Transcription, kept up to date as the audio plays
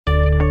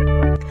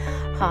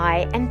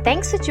Hi, and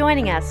thanks for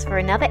joining us for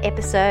another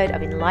episode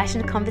of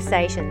Enlightened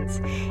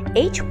Conversations.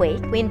 Each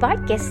week, we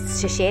invite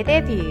guests to share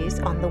their views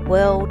on the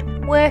world,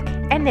 work,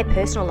 and their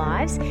personal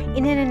lives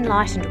in an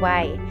enlightened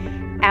way.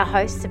 Our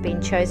hosts have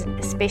been chosen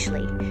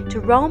especially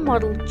to role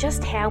model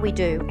just how we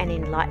do an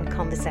enlightened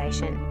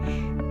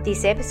conversation.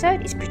 This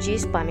episode is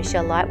produced by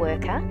Michelle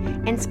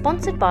Lightworker and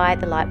sponsored by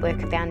the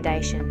Lightworker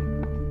Foundation.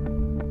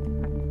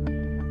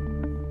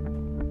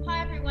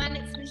 Hi everyone,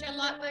 it's Michelle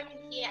Lightworker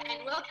here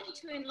and welcome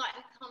to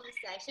Enlightened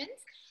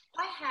Conversations.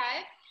 I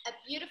have a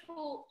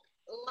beautiful,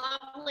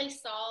 lovely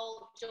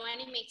soul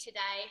joining me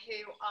today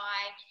who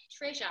I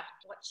treasure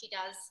what she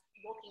does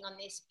walking on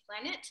this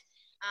planet.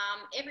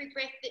 Every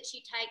breath that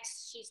she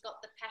takes, she's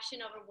got the passion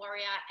of a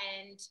warrior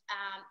and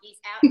is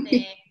out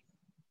there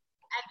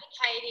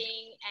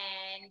advocating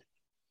and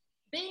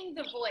being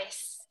the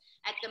voice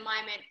at the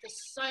moment for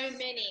so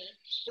many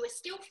who are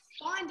still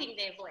finding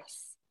their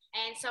voice.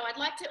 And so I'd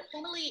like to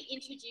formally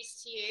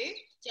introduce to you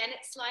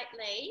Sleight,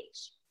 Leigh.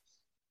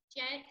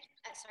 Jane.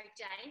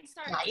 Jane.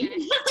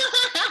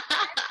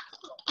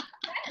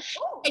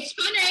 It's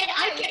funny.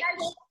 I get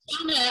called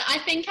Janet. I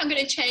think I'm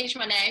going to change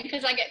my name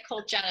because I get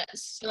called Janet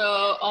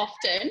so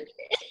often.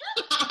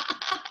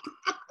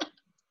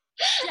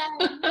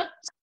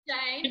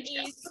 Jane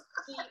is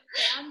the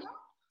founder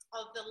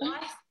of the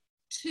Life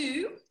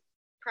 2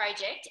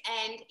 project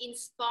and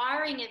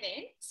inspiring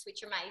events,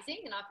 which are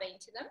amazing, and I've been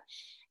to them,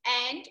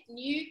 and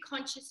New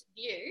Conscious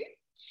View.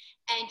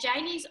 And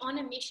Jane is on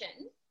a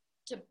mission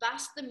to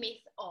bust the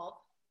myth of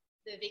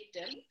the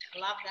victim. I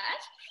love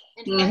that.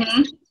 And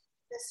focus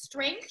the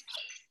strength,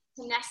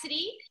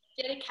 tenacity,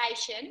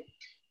 dedication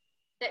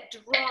that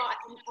drive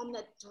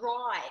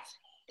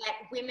that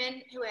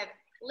women who have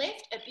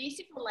left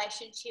abusive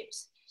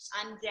relationships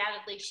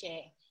undoubtedly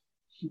share.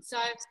 So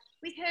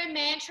with her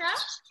mantra,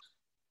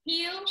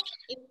 heal,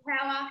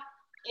 empower,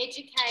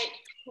 educate,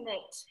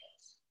 connect.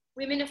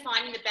 Women are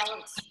finding the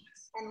balance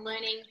and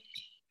learning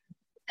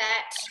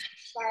that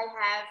they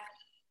have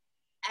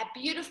a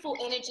beautiful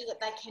energy that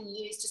they can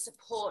use to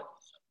support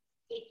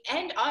it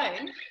and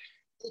own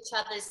each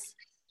other's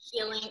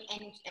healing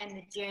and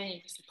the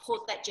journey,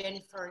 support that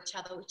journey for each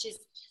other, which is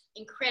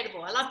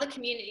incredible. I love the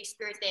community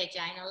spirit there,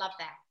 Jane. I love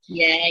that.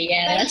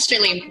 Yeah, that's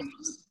really important.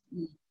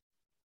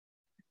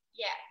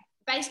 Yeah,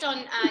 based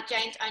on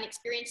Jane's own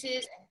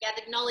experiences and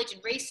gathered knowledge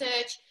and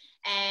research,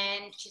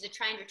 and she's a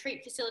trained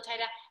retreat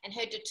facilitator, and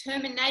her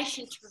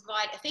determination to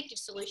provide effective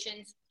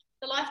solutions.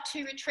 The Life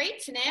 2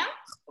 retreats are now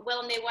well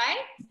on their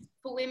way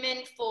for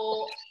women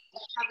for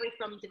recovery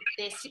from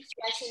their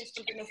situations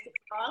from domestic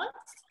violence.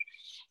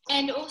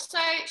 And also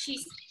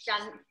she's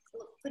done,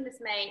 goodness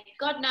me,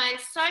 God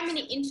knows, so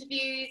many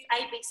interviews,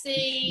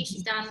 ABC,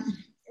 she's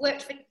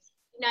worked for,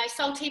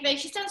 Soul TV.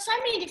 She's done so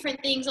many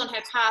different things on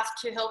her path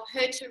to help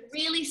her to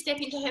really step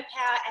into her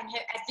power and her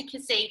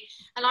advocacy.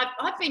 And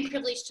I've been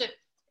privileged to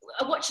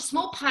watch a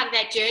small part of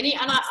that journey,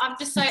 and I'm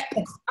just so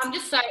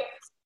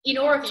in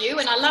awe of you,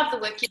 and I love the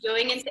work you're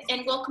doing,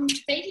 and welcome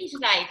to be here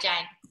today,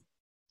 Jane.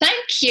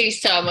 Thank you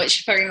so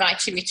much for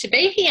inviting me to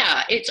be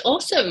here. It's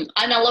awesome.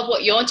 And I love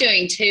what you're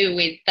doing too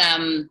with,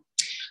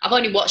 I've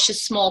only watched a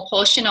small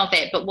portion of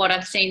it, but what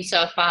I've seen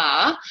so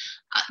far,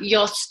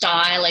 your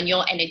style and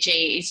your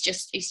energy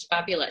is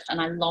fabulous, and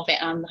I love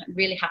it. I'm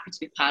really happy to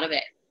be part of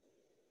it.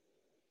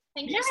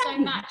 Thank you so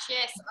much.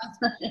 Yes,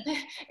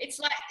 it's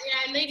like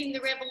leading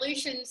the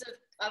revolutions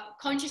of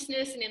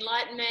consciousness and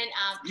enlightenment.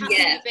 Can't do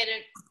a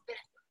better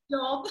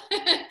job.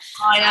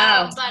 I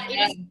know. But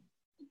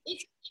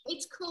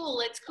it's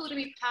cool. It's cool to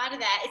be part of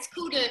that. It's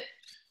cool to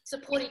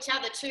support each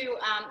other too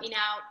in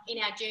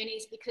our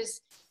journeys,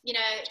 because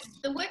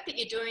the work that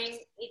you're doing,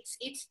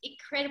 it's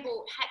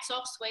incredible. Hats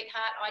off,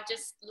 sweetheart. I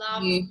just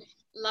love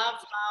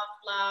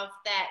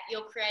that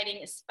you're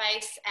creating a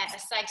safe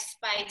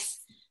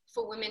space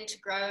for women to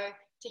grow,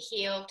 to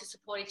heal, to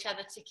support each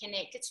other, to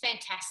connect. It's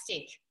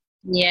fantastic.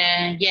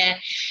 Yeah.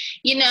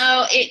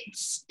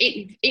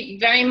 It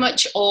very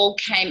much all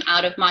came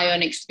out of my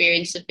own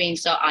experience of being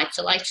so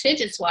isolated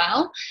as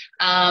well.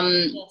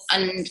 Yes.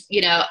 And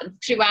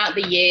throughout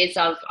the years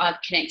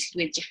I've connected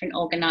with different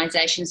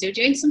organizations who are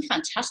doing some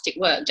fantastic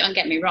work, don't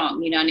get me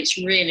wrong, and it's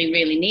really,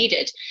 really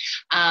needed.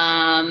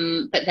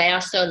 But they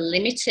are so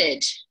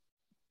limited.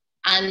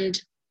 And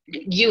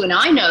you and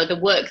I know the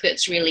work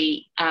that's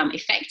really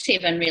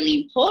effective and really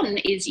important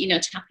is,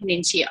 tapping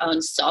into your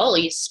own soul,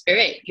 your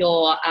spirit,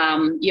 your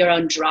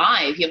own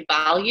drive, your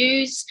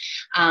values,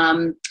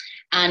 and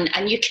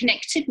your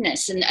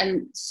connectedness.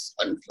 And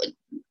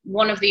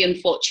one of the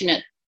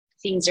unfortunate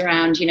things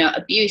around,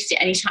 abuse,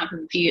 any type of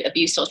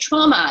abuse or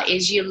trauma,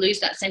 is you lose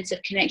that sense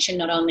of connection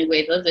not only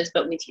with others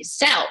but with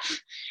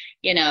yourself.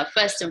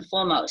 First and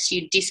foremost,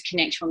 you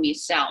disconnect from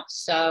yourself.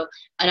 So,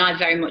 and I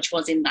very much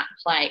was in that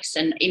place.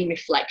 And in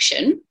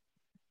reflection,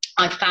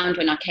 I found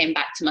when I came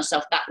back to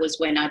myself, that was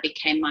when I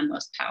became my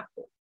most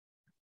powerful.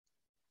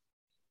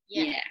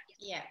 Yeah,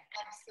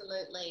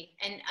 absolutely.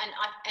 And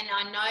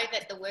I know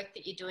that the work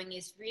that you're doing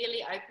is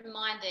really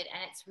open-minded,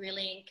 and it's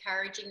really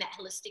encouraging that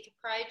holistic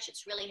approach.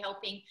 It's really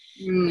helping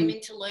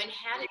women to learn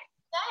how to do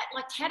that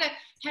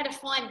how to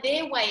find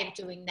their way of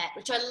doing that,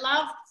 which I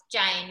love,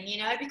 Jane, you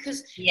know,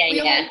 because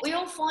we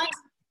all find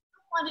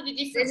it a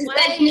different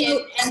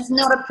way. There's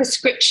not a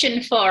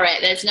prescription for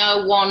it. There's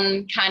no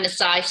one kind of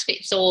size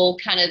fits all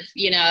kind of,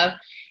 you know,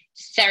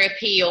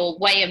 therapy or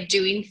way of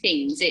doing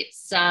things.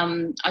 It's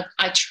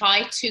I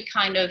try to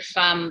kind of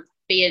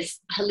be as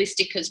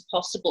holistic as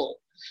possible,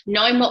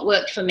 knowing what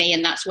worked for me,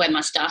 and that's where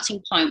my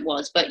starting point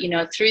was. But, you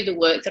know, through the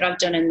work that I've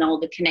done and all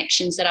the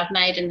connections that I've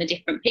made and the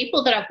different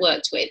people that I've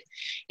worked with,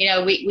 you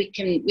know, we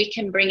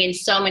can bring in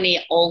so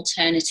many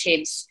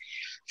alternatives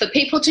for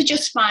people to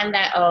just find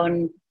their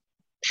own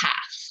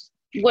path,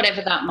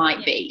 whatever that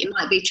might be. It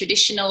might be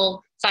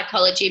traditional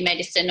psychology,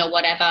 medicine, or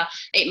whatever.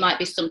 It might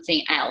be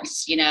something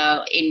else. You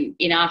know,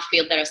 in our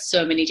field there are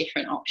so many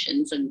different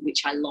options, and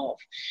which I love.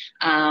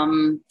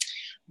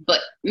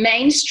 But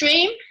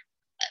mainstream,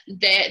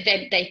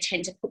 they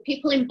tend to put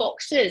people in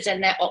boxes,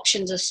 and their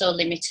options are so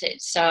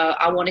limited. So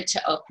I wanted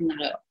to open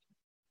that up.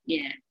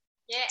 Yeah,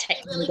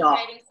 really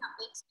creating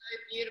something so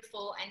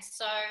beautiful and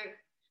so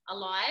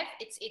alive.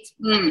 It's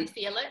I can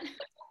feel it.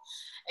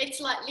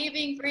 It's like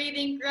living,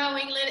 breathing,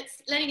 growing,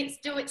 letting it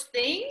do its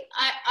thing.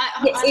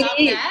 I love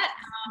that.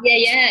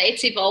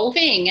 It's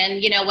evolving.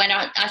 And, you know, when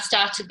I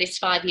started this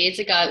 5 years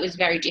ago, it was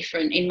very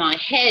different in my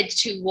head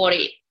to what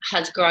it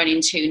has grown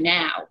into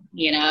now,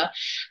 you know.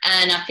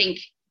 And I think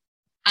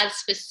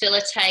as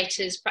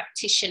facilitators,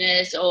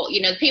 practitioners, or,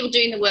 you know, people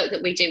doing the work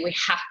that we do, we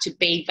have to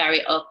be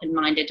very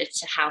open-minded as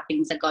to how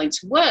things are going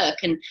to work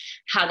and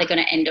how they're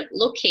going to end up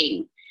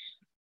looking.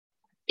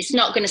 It's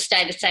not going to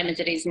stay the same as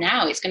it is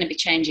now. It's going to be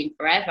changing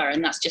forever,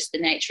 and that's just the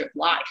nature of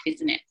life,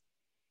 isn't it?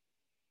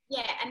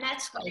 Yeah, and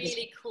that's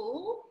really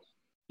cool.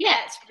 Yeah.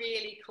 That's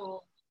really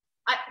cool.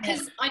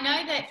 Because I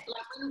know that,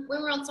 like,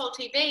 when we're on Soul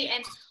TV,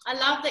 and I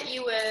love that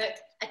you were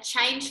a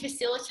change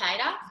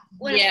facilitator.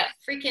 What a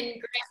freaking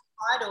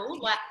great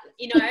title. Like,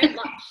 you know,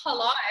 like,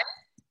 hello.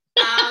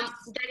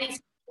 That is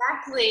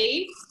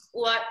exactly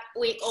what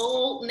we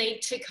all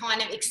need to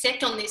kind of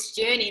accept on this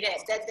journey,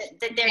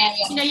 that there,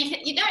 you know,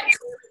 you don't,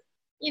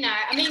 you know,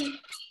 I mean,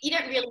 you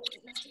don't really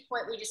reach a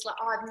point where you're just like,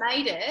 oh, I've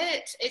made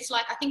it. It's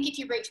like, I think if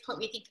you reach a point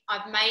where you think,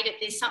 I've made it,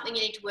 there's something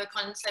you need to work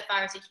on so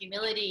far as a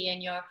humility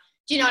and your,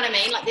 do you know what I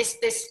mean? Like this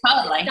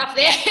totally. Stuff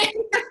there.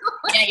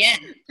 Yeah.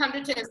 Come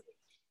to terms.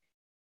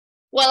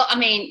 Well, I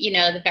mean, you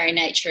know, the very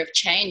nature of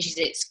change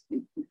is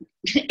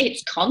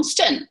it's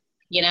constant.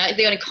 You know,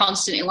 the only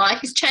constant in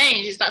life is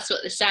change. That's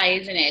what they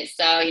say, isn't it?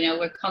 So, you know,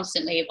 we're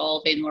constantly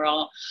evolving. We're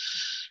all,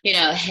 you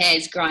know,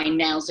 hair's growing,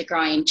 nails are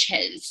growing,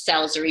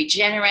 cells are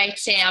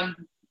regenerating. I've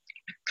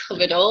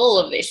covered all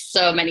of this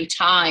so many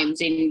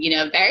times in, you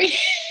know,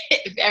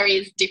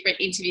 various different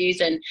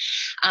interviews and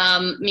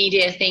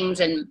media things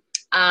and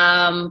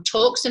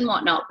talks and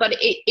whatnot. But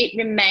it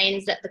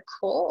remains at the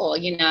core,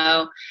 you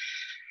know.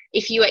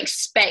 If you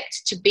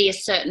expect to be a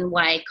certain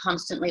way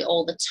constantly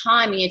all the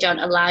time and you don't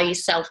allow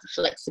yourself the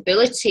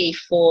flexibility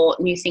for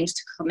new things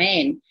to come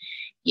in,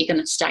 you're going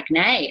to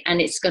stagnate,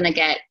 and it's going to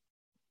get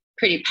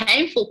pretty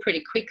painful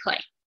pretty quickly.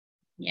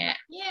 Yeah,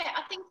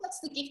 I think that's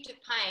the gift of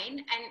pain.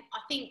 And I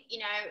think, you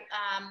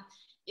know,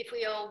 if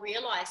we all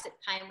realised that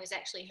pain was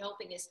actually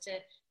helping us to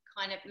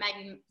kind of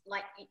maybe,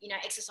 like, you know,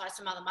 exercise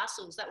some other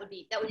muscles, that would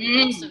be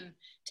awesome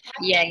to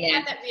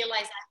have that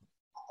realisation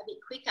a bit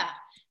quicker,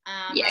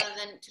 rather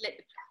than to let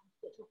the pain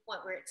get to a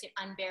point where it's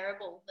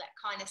unbearable, that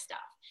kind of stuff.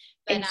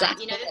 But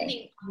exactly. You know, the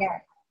thing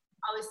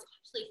I was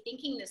actually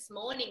thinking this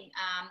morning,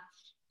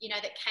 you know,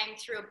 that came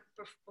through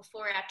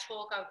before our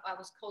talk, I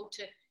was called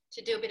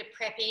to do a bit of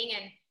prepping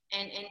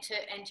and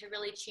to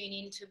really tune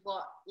into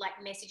what, like,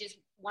 messages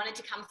wanted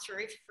to come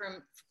through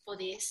for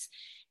this.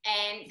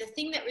 And the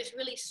thing that was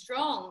really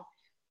strong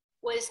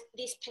was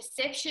this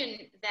perception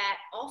that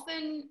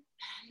often,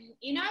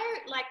 you know,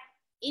 like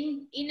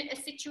in a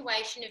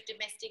situation of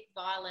domestic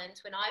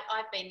violence, when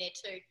I've been there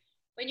too,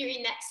 when you're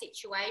in that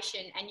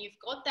situation and you've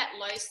got that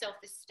low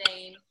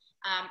self-esteem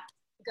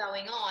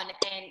going on,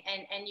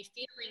 and you're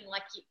feeling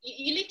like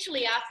you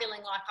literally are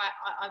feeling like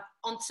I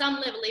on some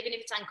level, even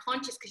if it's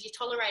unconscious because you're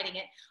tolerating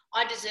it,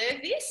 I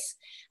deserve this.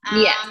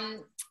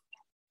 And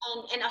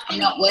I think I'm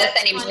not worth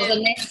any more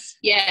than this.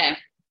 Yeah,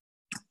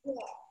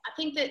 I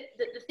think that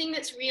the thing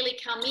that's really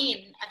come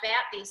in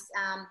about this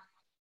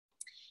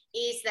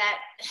is that,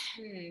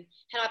 how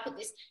do I put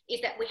this, is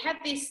that we have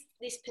this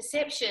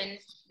perception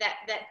that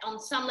on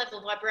some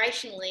level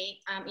vibrationally,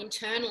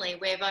 internally,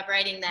 we're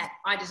vibrating that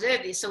I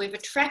deserve this. So we've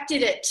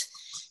attracted it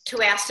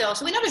to ourselves.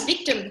 So we're not a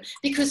victim,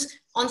 because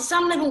on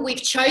some level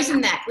we've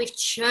chosen that. We've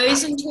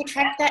chosen to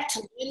attract that, to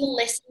learn the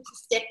lesson, to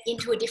step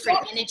into a different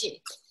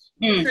energy.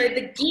 So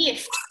the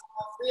gift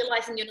of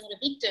realising you're not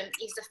a victim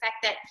is the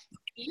fact that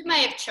you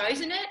may have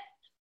chosen it,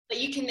 but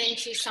you can then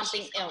choose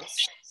something else.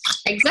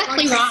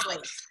 Exactly right.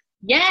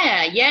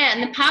 Yeah,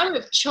 and the power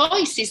of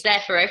choice is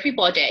there for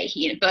everybody,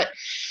 you know, but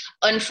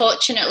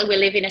unfortunately we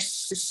live in a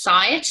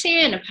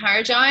society and a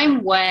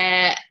paradigm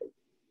where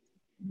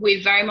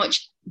we're very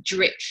much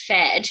drip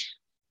fed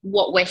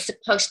what we're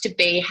supposed to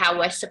be, how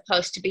we're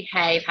supposed to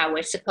behave, how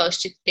we're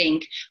supposed to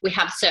think. We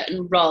have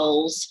certain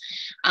roles,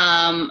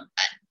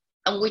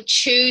 And we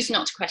choose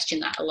not to question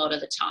that a lot of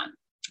the time.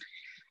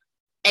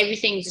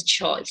 Everything's a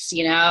choice,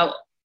 you know.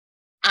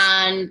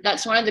 And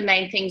that's one of the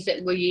main things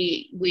that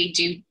we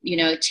do, you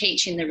know,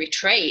 teach in the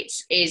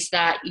retreats, is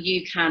that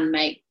you can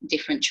make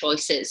different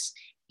choices.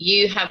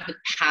 You have the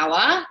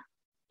power.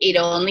 It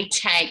only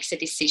takes a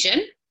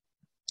decision.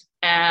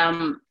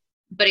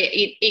 But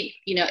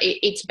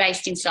it's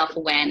based in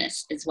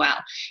self-awareness as well.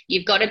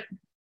 You've got to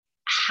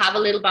have a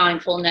little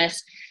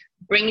mindfulness,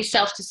 bring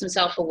yourself to some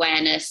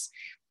self-awareness,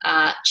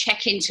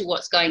 check into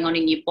what's going on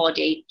in your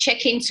body,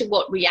 check into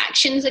what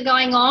reactions are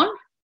going on,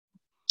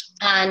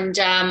 and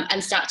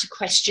start to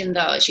question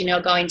those, you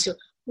know, go into,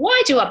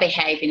 why do I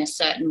behave in a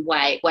certain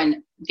way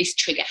when this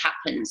trigger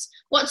happens?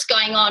 What's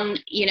going on,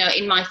 you know,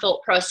 in my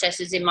thought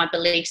processes, in my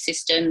belief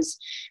systems,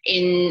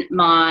 in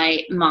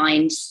my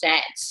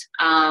mindset?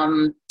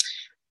 And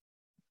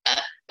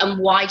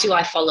why do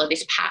I follow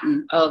this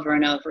pattern over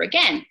and over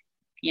again?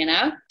 You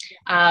know,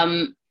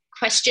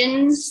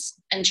 questions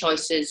and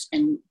choices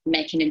and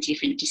making a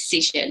different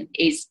decision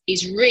is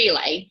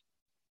really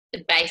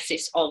the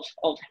basis of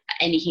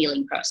any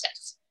healing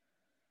process.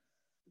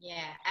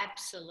 Yeah,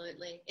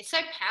 absolutely. It's so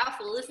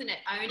powerful, isn't it?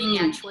 Owning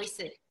our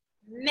choices.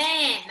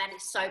 Man, that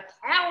is so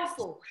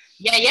powerful.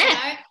 Yeah. You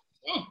know?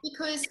 Yeah.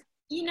 Because,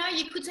 you know,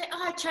 you could say,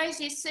 oh, I chose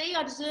this, see,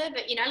 I deserve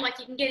it. You know, like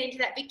you can get into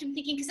that victim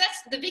thinking, because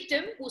that's the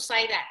victim will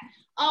say that.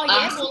 Oh,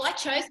 yeah, well, I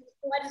chose it,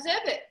 so I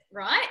deserve it,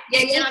 right?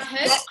 Yeah. And I've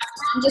heard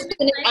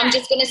I'm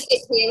just gonna sit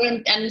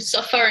here and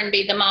suffer and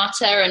be the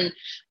martyr and,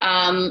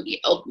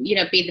 you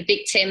know, be the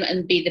victim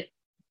and be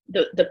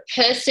the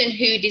person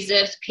who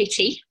deserves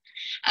pity.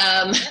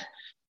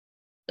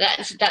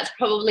 That's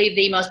probably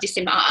the most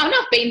dissimilar. And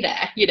I've been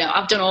there, you know,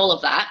 I've done all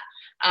of that.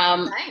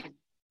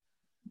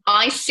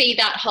 I see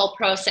that whole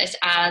process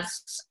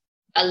as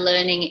a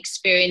learning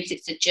experience.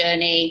 It's a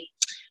journey.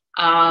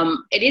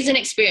 It is an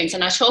experience.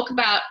 And I talk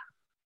about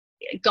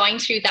going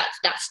through that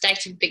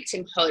state of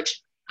victimhood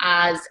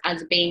as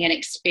being an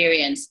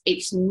experience.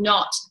 It's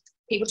not,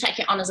 people take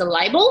it on as a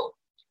label.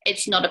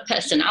 It's not a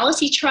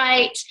personality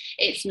trait.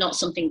 It's not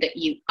something that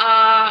you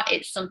are.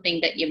 It's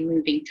something that you're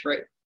moving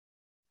through.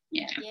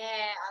 Yeah,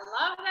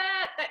 I love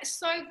that. That's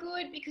so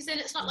good, because then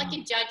it's not like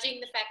you're judging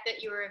the fact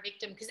that you were a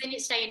victim, because then you're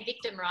staying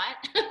victim, right?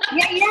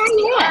 Yeah.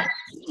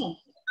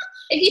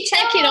 If you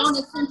take it on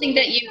as something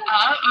that you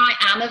are, I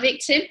am a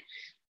victim,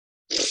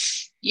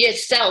 your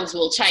cells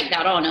will take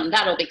that on and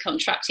that'll become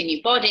trapped in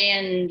your body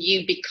and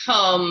you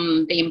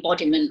become the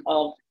embodiment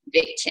of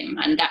victim,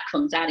 and that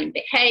comes out in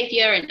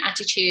behavior and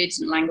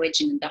attitudes and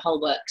language and the whole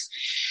works.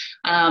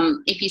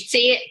 If you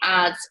see it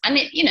as, and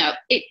it, you know,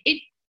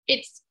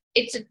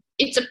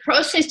 it's a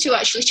process to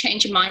actually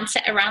change your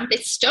mindset around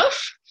this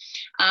stuff.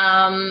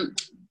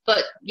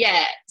 But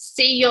yeah,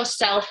 see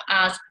yourself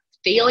as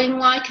feeling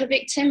like a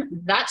victim.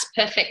 That's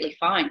perfectly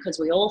fine, because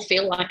we all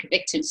feel like a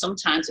victim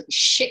sometimes if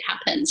shit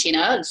happens, you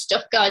know, and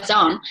stuff goes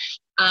on.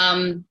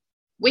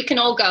 We can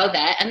all go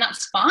there, and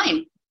that's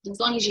fine. As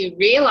long as you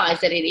realize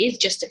that it is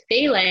just a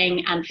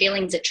feeling, and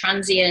feelings are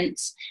transient,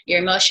 your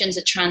emotions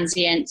are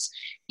transient,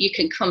 you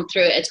can come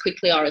through it as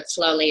quickly or as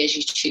slowly as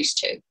you choose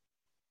to.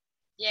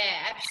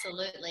 Yeah,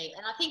 absolutely.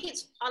 And I think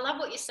I love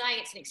what you're saying.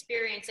 It's an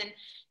experience, and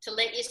to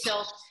let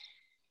yourself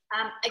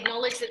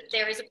acknowledge that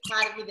there is a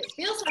part of you that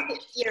feels like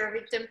you're a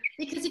victim,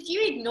 because if you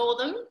ignore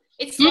them,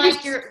 it's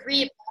like you're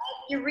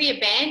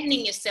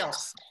re-abandoning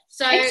yourself.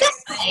 So,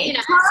 exactly. You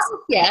know.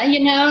 Yeah,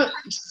 you know,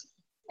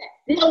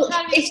 well,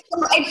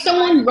 if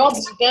someone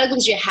robs,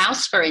 burgles your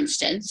house, for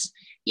instance,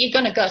 you're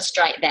going to go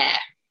straight there.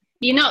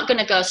 You're not going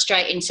to go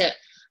straight into,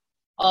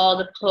 oh,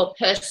 the poor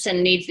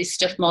person needs this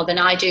stuff more than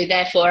I do,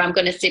 therefore I'm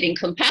going to sit in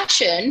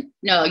compassion.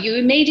 No, you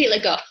immediately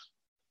go,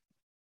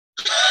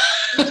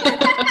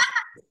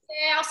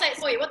 yeah, I'll say it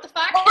for you. What the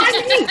fuck?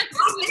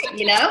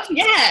 You know,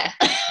 yeah.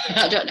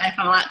 I don't know if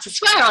I'm allowed to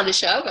swear on the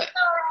show, but.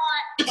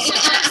 All right.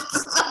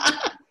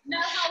 No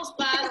holes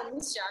barred on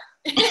this show.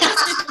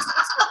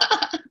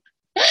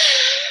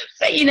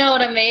 But you know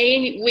what I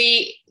mean?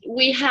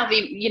 We have,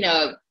 you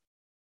know,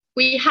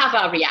 we have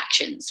our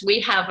reactions. We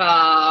have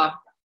our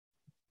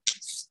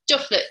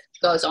stuff that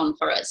goes on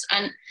for us,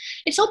 and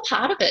it's all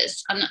part of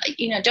us. And,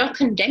 you know, don't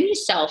condemn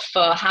yourself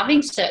for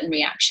having certain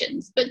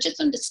reactions, but just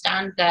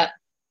understand that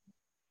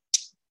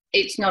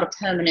it's not a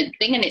permanent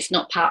thing and it's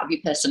not part of your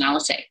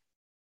personality.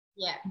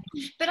 Yeah.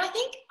 But I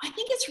think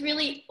it's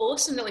really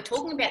awesome that we're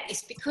talking about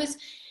this, because,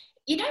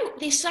 you know,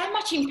 there's so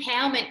much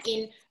empowerment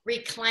in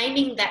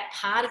reclaiming that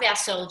part of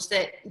ourselves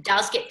that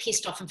does get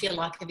pissed off and feel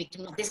like a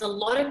victim. There's a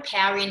lot of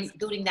power in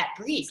building that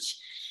bridge,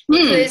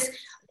 because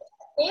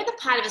they're the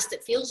part of us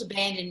that feels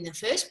abandoned in the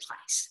first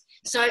place.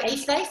 So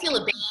if they feel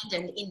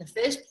abandoned in the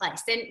first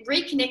place, then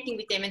reconnecting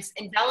with them and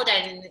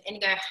validating and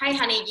go, hey,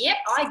 honey, yep,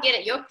 I get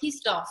it. You're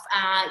pissed off.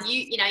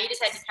 You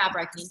just had your car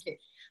broken into.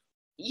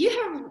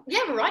 You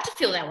have a right to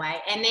feel that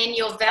way. And then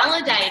you're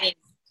validating.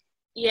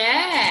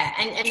 Yeah.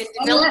 And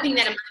developing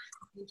that emotional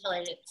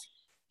intelligence.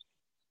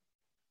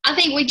 I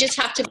think we just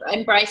have to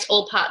embrace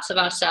all parts of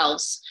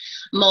ourselves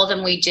more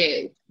than we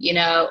do. You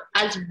know,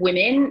 as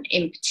women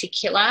in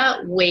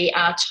particular, we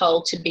are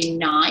told to be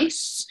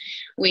nice.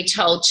 We're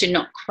told to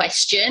not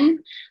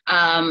question,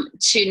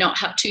 to not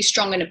have too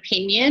strong an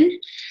opinion,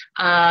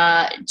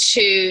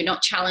 to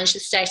not challenge the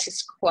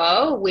status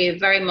quo. We're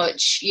very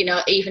much, you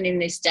know, even in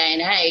this day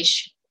and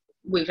age,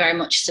 we're very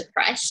much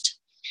suppressed.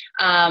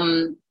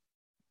 You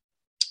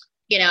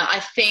know, I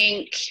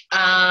think,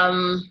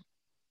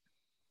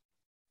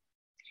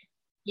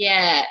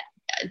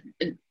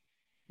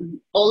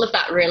 all of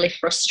that really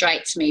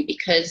frustrates me,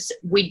 because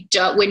we're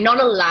not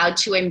allowed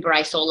to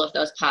embrace all of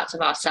those parts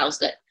of ourselves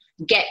that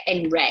get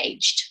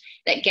enraged,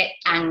 that get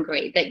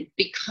angry, that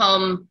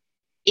become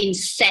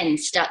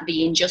incensed at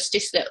the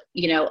injustice that,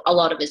 you know, a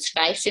lot of us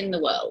face in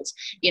the world.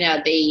 You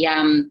know,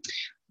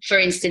 for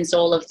instance,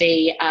 all of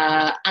the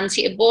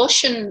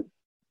anti-abortion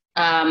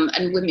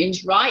and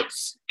women's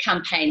rights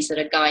campaigns that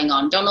are going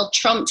on. Donald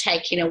Trump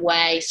taking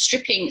away,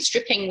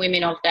 stripping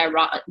women of their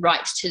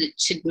rights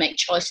to make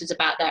choices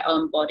about their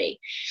own body.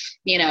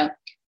 You know,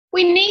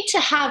 we need to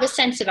have a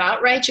sense of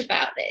outrage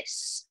about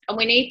this, and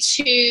we need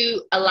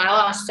to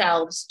allow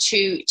ourselves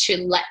to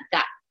let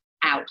that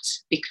out,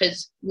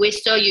 because we're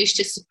so used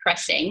to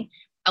suppressing,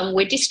 and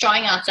we're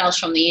destroying ourselves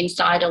from the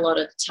inside a lot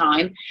of the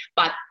time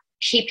by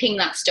keeping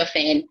that stuff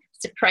in,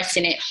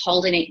 suppressing it,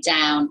 holding it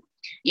down.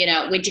 You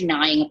know, we're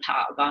denying a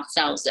part of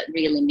ourselves that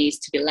really needs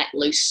to be let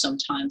loose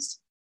sometimes.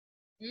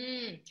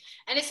 And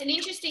it's an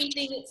interesting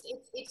thing.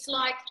 It's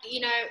like,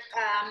 you know,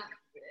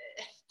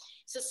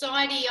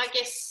 society, I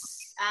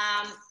guess,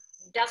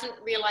 doesn't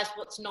realise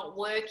what's not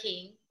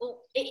working.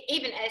 Well,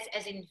 even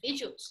as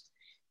individuals,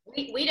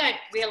 we don't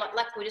realise,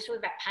 like we're just talking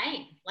about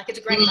pain, like it's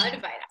a great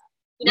motivator.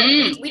 You know,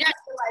 we don't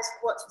realise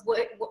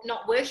what's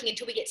not working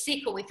until we get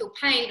sick or we feel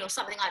pain or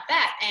something like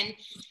that. And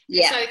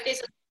so if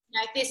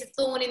there's a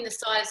thorn in the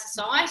side of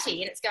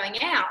society and it's going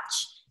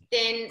ouch,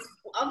 then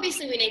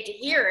obviously we need to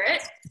hear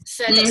it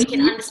so that we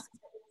can understand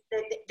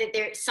that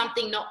there's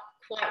something not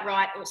quite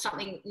right or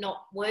something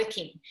not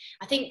working.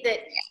 I think that,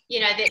 you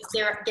know, that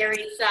there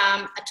is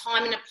a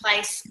time and a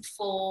place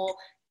for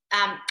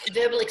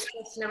verbal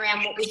expression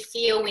around what we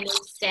feel we need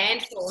to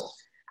stand for.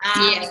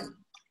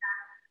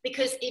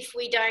 Because if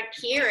we don't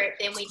hear it,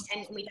 then we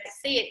don't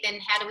see it,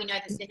 then how do we know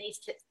that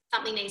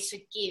something needs to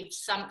give,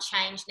 some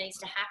change needs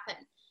to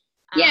happen?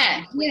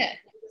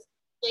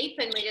 Deep,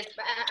 and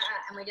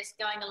we're just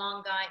going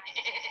along,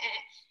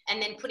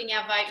 and then putting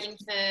our vote in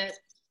for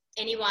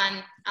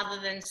anyone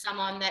other than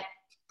someone that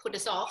put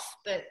us off.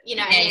 But you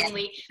know, and then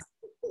the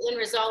end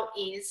result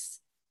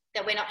is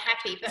that we're not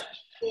happy. But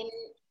then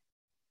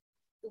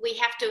we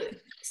have to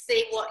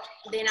see what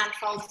then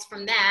unfolds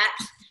from that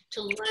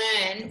to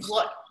learn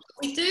what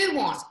we do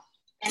want.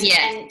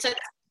 And so that's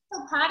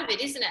all part of it,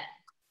 isn't it?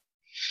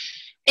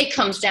 It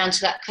comes down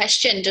to that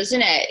question,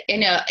 doesn't it? You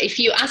know, if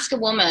you ask a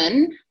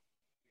woman,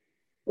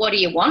 what do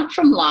you want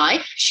from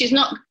life? She's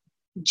not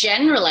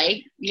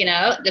generally, you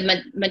know,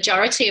 the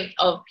majority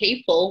of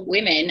people,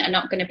 women, are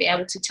not going to be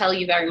able to tell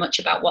you very much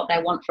about what they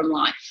want from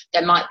life.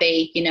 There might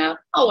be, you know,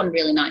 I want a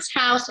really nice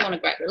house, I want a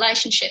great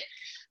relationship.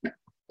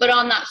 But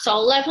on that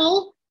soul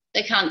level,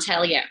 they can't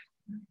tell you.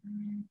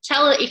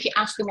 Tell her, if you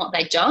ask them what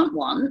they don't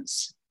want,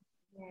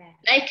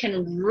 they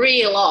can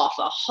reel off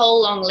a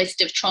whole long list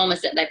of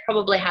traumas that they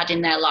probably had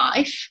in their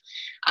life,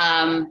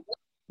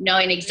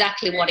 knowing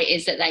exactly what it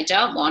is that they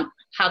don't want,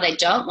 how they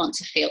don't want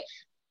to feel.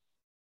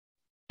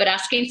 But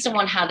asking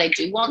someone how they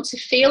do want to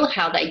feel,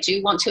 how they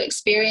do want to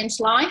experience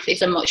life,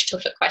 is a much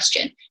tougher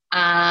question.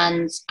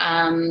 And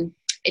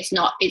it's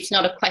not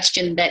a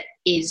question that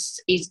is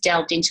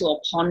delved into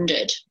or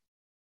pondered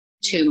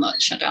too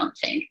much, I don't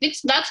think.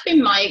 That's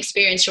been my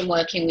experience from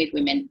working with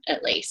women,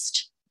 at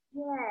least.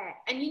 Yeah,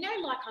 and you know,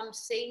 like I'm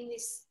seeing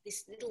this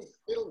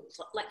little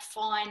like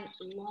fine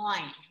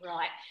line,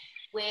 right,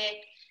 where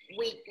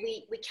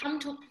we come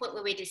to a point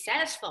where we're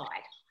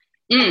dissatisfied,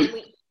 and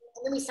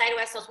then we say to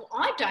ourselves, well,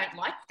 I don't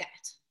like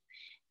that,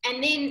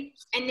 and then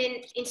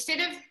instead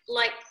of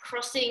like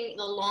crossing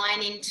the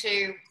line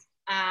into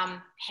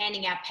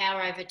handing our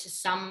power over to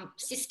some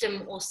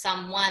system or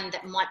someone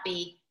that might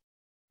be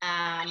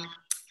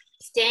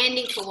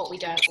standing for what we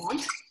don't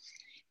want,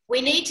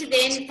 we need to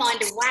then find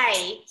a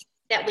way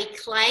that we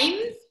claim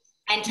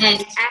and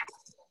take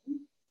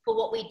action for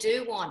what we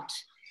do want.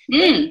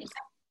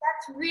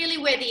 That's really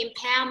where the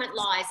empowerment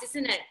lies,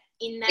 isn't it?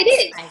 In that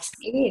space.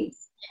 It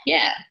is.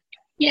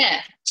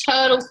 Yeah.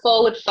 Total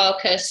forward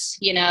focus,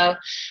 you know.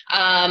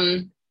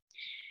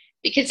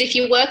 Because if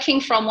you're working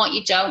from what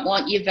you don't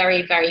want, you're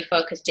very, very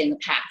focused in the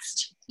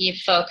past. You're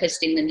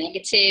focused in the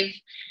negative.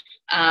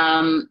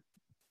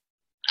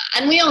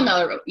 And we all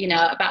know, you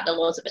know, about the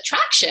laws of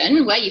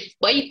attraction, where you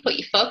put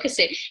your focus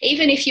in.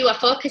 Even if you are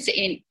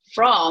focusing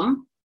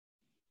from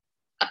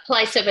a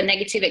place of a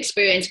negative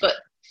experience, but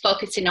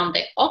focusing on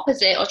the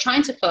opposite, or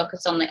trying to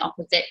focus on the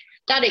opposite,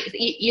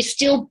 you're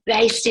still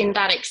based in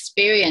that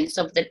experience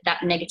of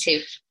that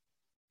negative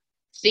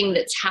thing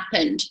that's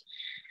happened.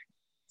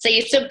 So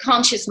your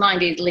subconscious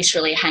mind is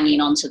literally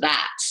hanging on to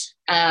that.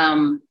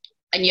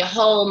 and your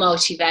whole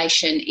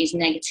motivation is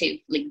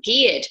negatively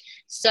geared.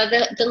 So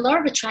the law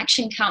of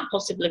attraction can't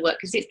possibly work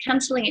because it's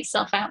cancelling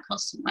itself out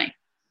constantly.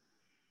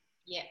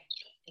 Yeah,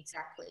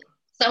 exactly.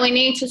 So we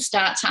need to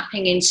start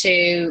tapping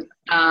into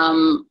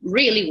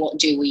really what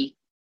do we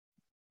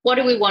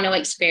want to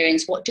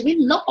experience? What do we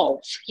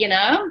love? You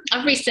know,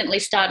 I've recently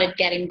started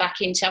getting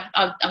back into,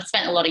 I've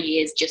spent a lot of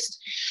years just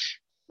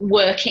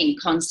working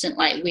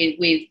constantly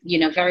with you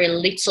know, very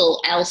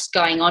little else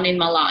going on in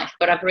my life,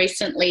 but I've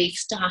recently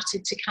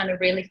started to kind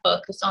of really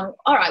focus on,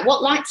 all right,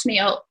 what lights me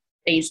up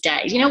these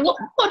days? You know,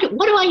 what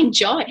do I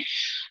enjoy?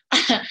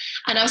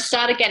 And I've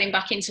started getting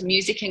back into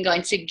music and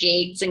going to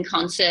gigs and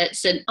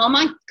concerts, and oh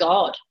my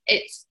God,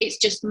 it's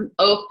just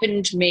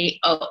opened me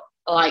up.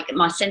 Like,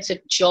 my sense of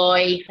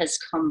joy has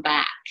come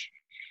back.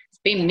 It's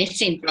been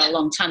missing for a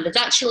long time. There's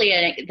actually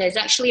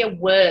a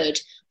word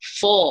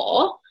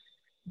for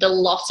the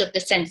loss of the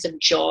sense of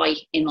joy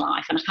in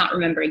life, and I can't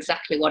remember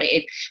exactly what it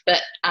is,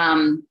 but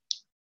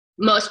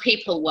most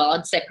people, well,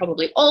 I'd say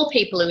probably all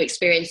people who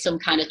experience some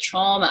kind of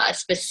trauma,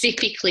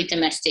 specifically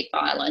domestic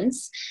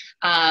violence,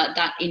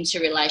 that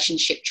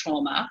interrelationship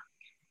trauma,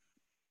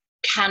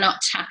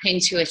 cannot tap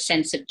into a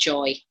sense of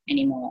joy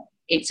anymore.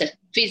 It's a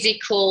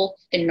physical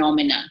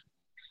phenomenon,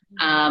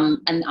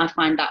 and I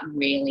find that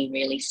really,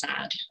 really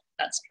sad.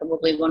 That's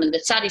probably one of the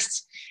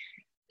saddest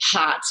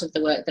parts of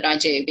the work that I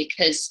do,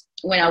 because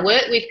when I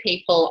work with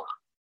people,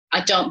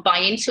 I don't buy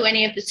into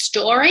any of the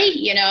story.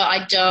 You know,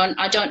 I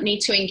don't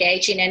need to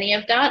engage in any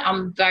of that.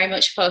 I'm very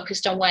much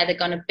focused on where they're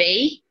going to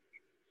be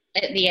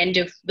at the end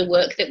of the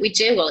work that we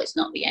do. Well, it's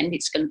not the end,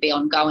 it's going to be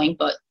ongoing,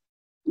 but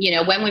you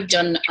know, when we've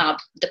done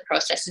the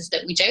processes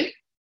that we do.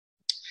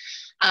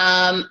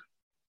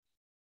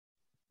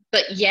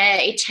 But yeah,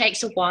 it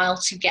takes a while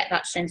to get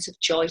that sense of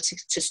joy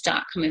to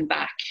start coming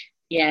back.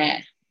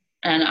 Yeah.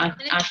 And I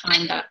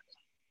find that.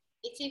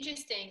 It's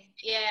interesting.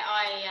 Yeah,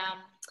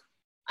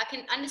 I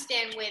can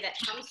understand where that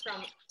comes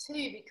from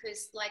too,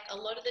 because like a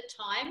lot of the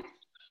time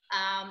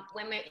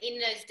when we're in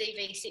those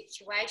DV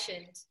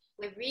situations,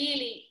 we're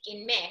really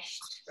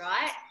enmeshed,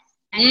 right?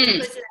 And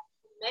because of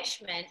that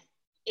enmeshment,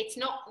 it's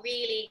not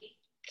really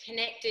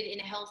connected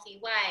in a healthy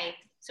way.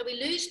 So we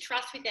lose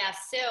trust with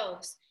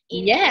ourselves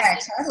in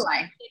totally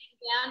setting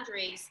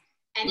boundaries.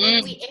 And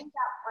then we end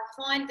up, I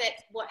find that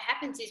what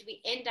happens is we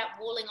end up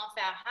walling off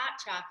our heart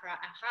chakra, our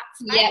heart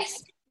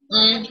space.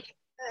 When it gets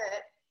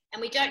hurt,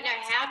 and we don't know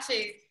how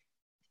to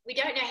be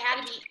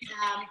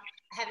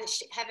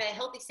have a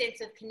healthy sense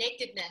of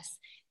connectedness.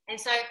 And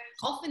so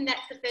often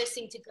that's the first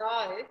thing to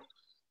go,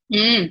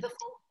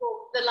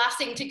 the last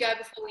thing to go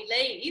before we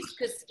leave,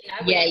 because you know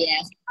we're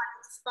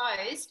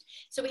exposed.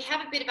 So we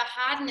have a bit of a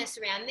hardness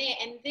around there,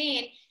 and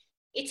then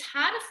it's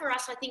harder for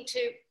us, I think,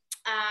 to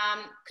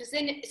because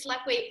then it's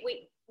like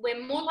we're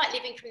more like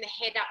living from the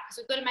head up, because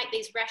we've got to make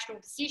these rational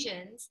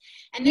decisions,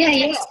 and then it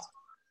takes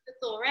to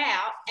thaw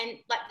out. And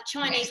like the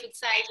Chinese would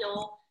say,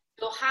 your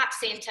heart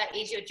center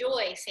is your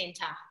joy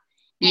center.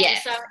 And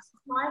so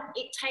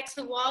it takes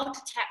a while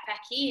to tap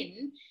back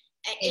in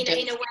a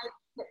way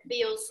that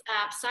feels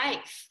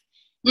safe.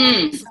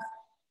 And so,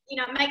 you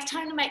know, it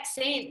totally makes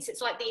sense.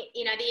 It's like the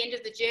end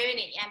of the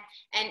journey,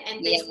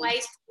 and there's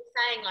ways to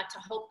saying, like, to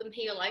help them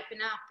heal,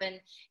 open up, and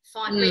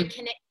find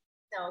reconnect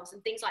themselves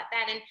and things like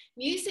that. And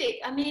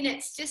music, I mean,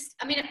 it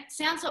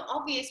sounds so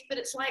obvious, but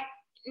it's like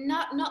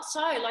not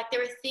so. Like,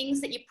 there are things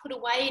that you put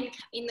away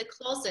in the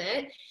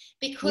closet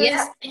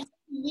because you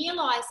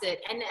realize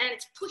it, and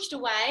it's pushed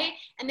away,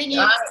 and then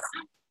you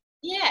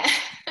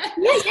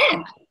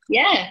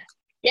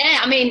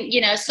I mean,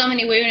 you know, so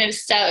many women have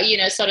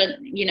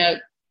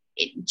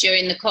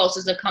during the course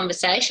of the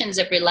conversations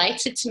have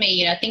related to me,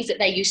 you know, things that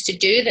they used to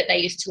do, that they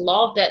used to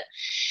love, that,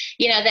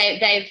 you know,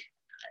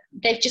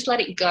 they've just let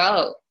it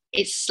go.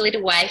 It's slid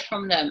away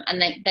from them,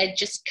 and they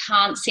just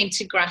can't seem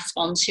to grasp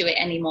onto it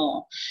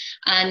anymore.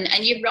 And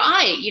you're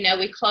right, you know,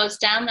 we close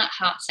down that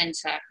heart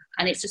center,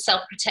 and it's a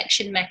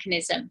self-protection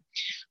mechanism.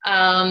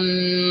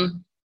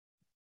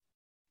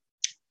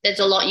 There's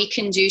a lot you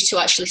can do to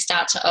actually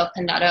start to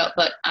open that up,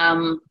 but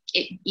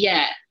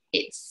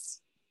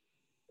it's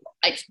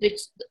the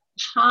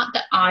part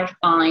that I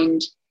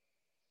find,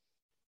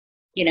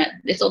 you know,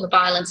 there's all the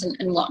violence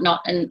and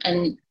whatnot,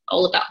 and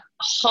all of that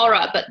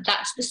horror, but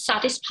that's the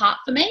saddest part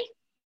for me.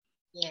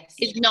 Yes,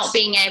 is not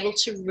being able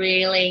to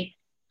really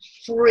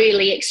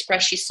freely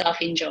express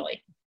yourself in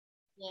joy.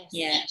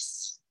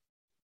 Yes.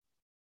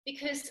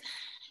 Because,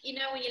 you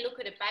know, when you look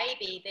at a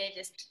baby,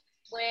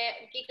 we're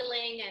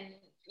giggling and,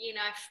 you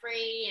know,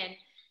 free, and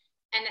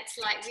it's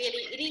like,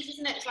 really, it is,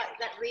 isn't it? It's like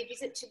that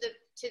revisit to the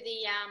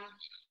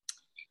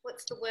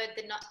what's the word?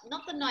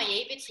 Not the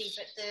naivety,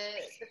 but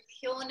the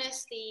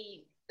pureness,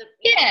 the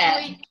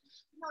joy.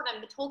 You know what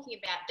I'm talking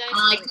about, don't you?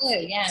 I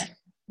do, yeah.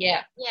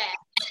 Yeah,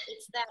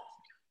 it's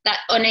that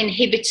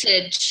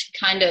uninhibited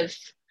kind of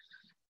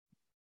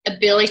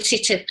ability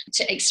to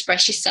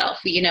express yourself,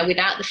 you know,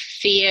 without the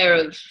fear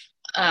of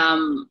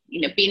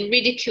you know, being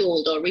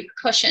ridiculed or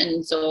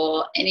repercussions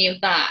or any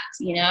of that,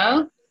 you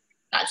know,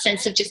 that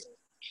sense of just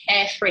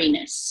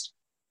carefreeness.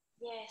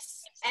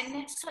 Yes. And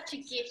that's such a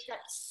gift.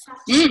 That's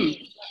such a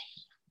gift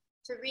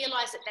to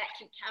realise that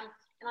can come.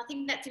 And I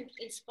think that's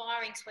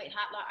inspiring,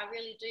 sweetheart. Like, I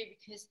really do,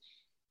 because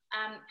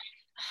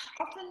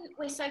often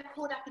we're so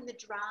caught up in the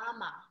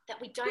drama that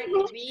we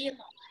don't realise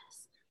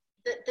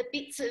the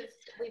bits of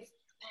we've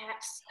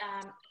perhaps,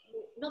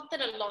 not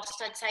that are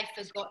lost, I'd say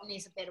forgotten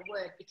is a better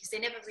word, because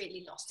they're never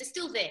really lost. They're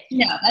still there.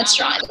 No, that's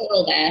right. They're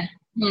all there.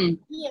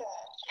 Yeah.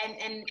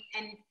 And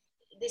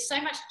there's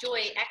so much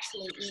joy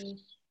actually in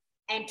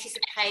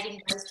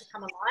anticipating those to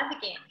come alive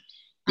again.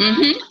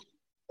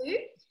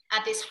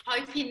 There's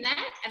hope in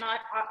that, and I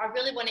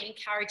really want to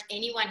encourage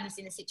anyone who's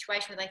in a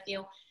situation where they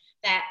feel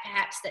that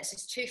perhaps that's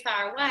just too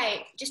far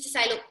away, just to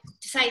say, look,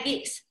 to say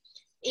this,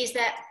 is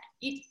that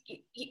you,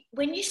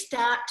 when you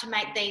start to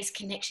make these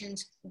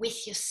connections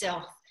with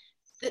yourself,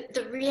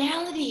 the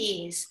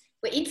reality is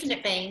we're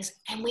infinite beings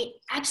and we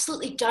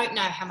absolutely don't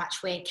know how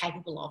much we're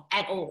capable of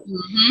at all.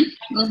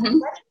 That's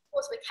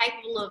because we're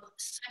capable of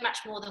so much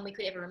more than we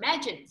could ever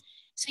imagine.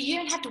 So you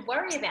don't have to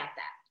worry about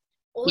that.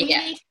 All you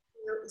need to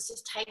do is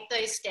just take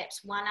those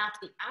steps one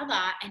after the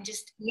other and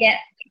just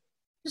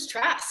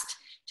trust.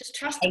 Just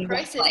trust the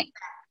process.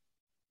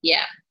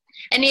 Yeah.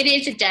 And it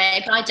is a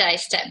day-by-day,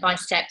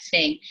 step-by-step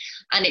thing.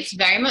 And it's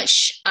very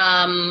much,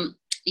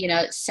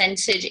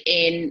 centered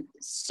in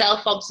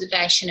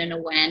self-observation and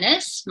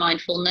awareness,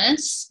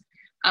 mindfulness,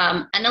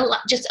 and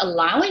just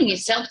allowing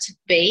yourself to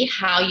be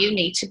how you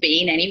need to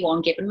be in any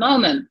one given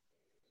moment.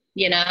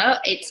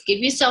 It's give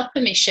yourself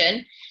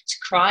permission to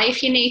cry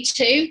if you need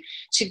to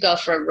go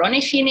for a run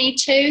if you need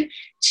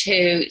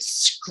to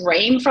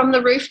scream from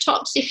the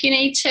rooftops if you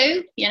need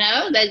to.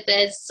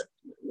 There's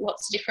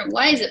lots of different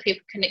ways that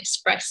people can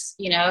express,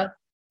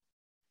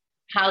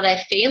 how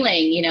they're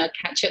feeling,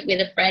 catch up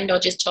with a friend or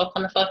just talk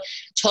on the phone,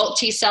 talk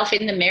to yourself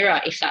in the mirror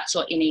if that's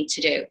what you need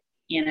to do,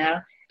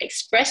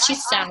 express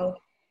yourself.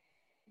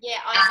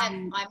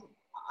 I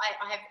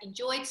have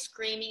enjoyed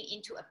screaming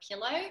into a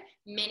pillow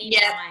many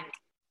times.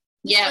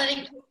 Just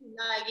letting people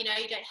know, you don't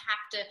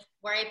have to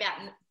worry about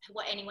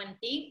what anyone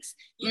thinks.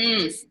 You can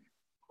just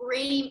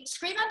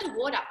scream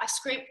underwater.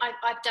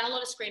 I've done a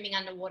lot of screaming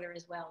underwater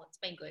as well. It's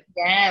been good.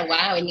 Yeah,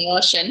 wow, in the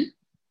ocean.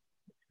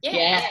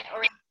 Yeah.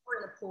 Or in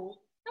the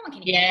pool. No one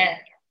can hear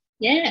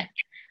Yeah.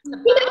 You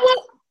know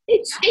what?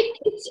 It's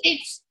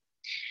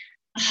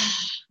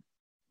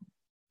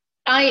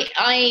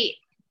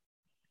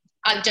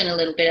I've done a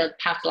little bit of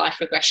past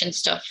life regression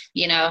stuff,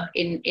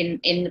 in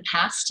the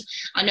past.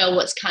 I know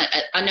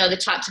I know the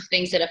types of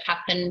things that have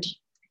happened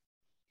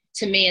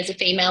to me as a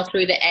female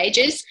through the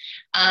ages.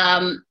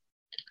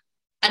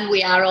 And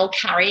we are all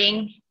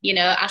carrying,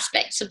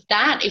 aspects of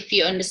that. If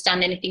you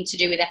understand anything to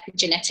do with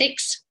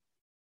epigenetics,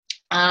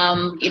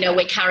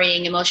 we're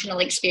carrying emotional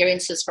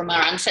experiences from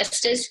our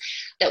ancestors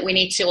that we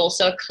need to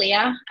also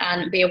clear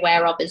and be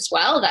aware of as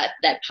well, that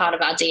they're part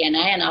of our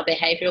DNA and our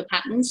behavioral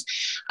patterns.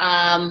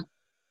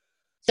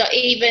 So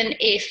even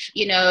if,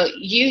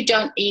 you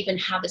don't even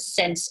have a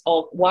sense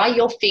of why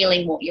you're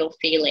feeling what you're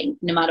feeling,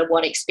 no matter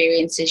what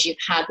experiences you've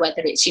had,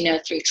 whether it's,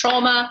 through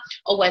trauma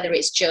or whether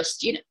it's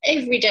just,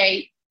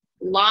 everyday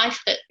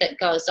life that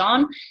goes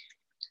on,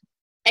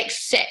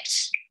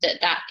 accept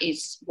that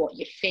is what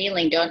you're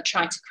feeling. Don't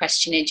try to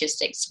question it.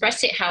 Just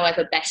express it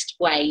however best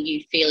way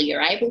you feel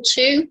you're able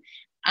to,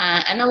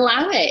 and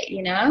allow it,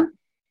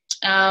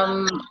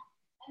 And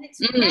it's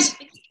great because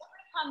every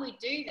time we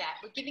do that,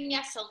 we're giving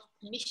ourselves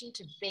permission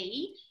to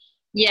be.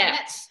 And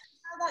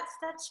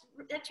that's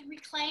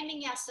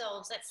reclaiming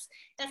ourselves.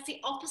 That's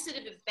the opposite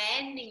of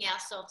abandoning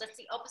ourselves. That's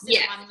the opposite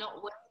of I'm not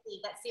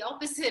worthy. That's the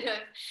opposite of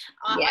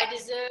I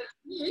deserve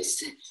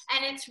use.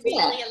 And it's really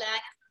allowing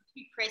us to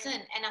be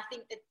present. And I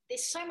think that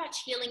there's so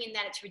much healing in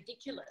that. It's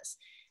ridiculous.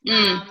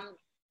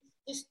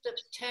 Just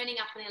turning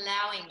up and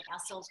allowing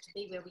ourselves to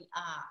be where we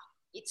are.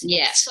 It's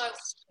so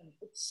awesome.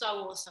 It's so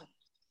awesome.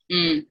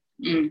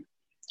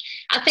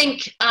 I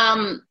think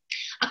I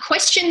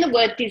question the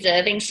word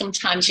deserving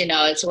sometimes,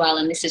 as well,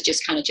 and this has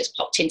just kind of just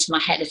popped into my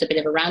head as a bit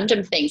of a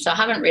random thing, so I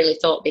haven't really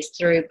thought this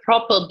through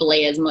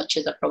probably as much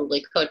as I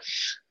probably could.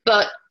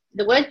 But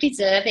the word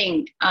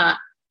deserving, I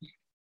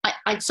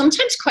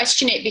sometimes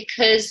question it,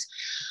 because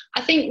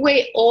I think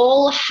we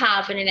all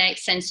have an innate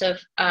sense of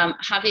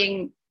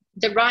having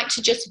the right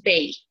to just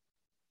be.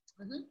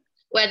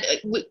 Whether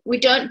we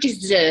don't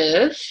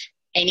deserve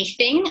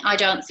anything, I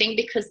don't think,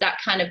 because that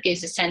kind of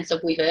gives a sense of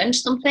we've earned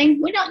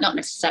something. We don't not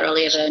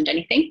necessarily have earned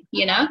anything,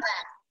 I love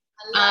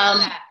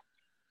that.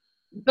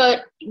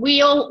 But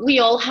we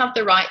all have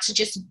the right to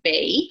just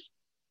be,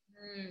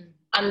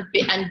 and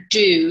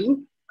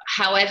do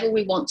however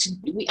we want to,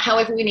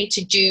 however we need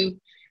to do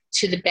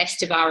to the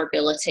best of our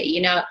ability.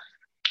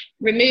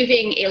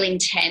 Removing ill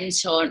intent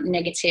or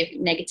negative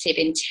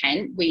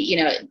intent. We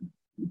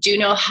do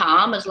no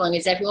harm, as long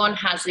as everyone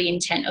has the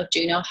intent of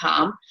do no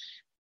harm.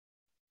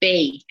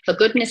 Be, for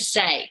goodness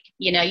sake,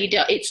 you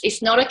don't,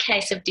 it's not a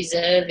case of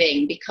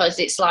deserving, because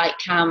it's like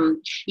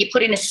you're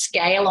putting a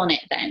scale on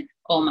it then,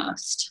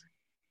 almost,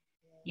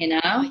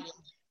 And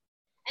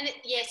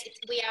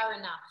we are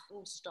enough,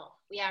 full stop.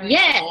 We are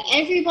enough.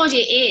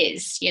 Everybody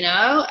is,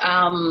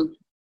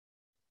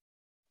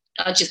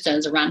 I just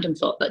as a random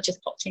thought, but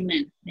just popped in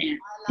then. Yeah.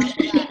 I love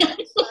that.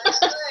 It's so good.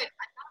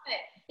 I love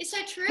it. It's so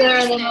true. There are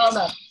Isn't the it?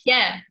 moment.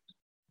 Yeah.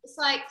 It's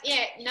like,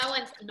 yeah, no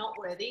one's not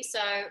worthy. So,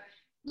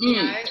 you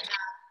know,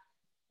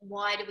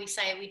 why do we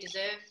say we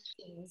deserve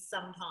things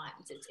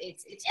sometimes?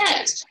 It's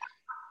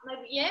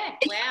maybe, yeah,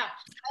 wow.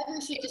 Maybe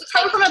we should just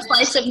come from a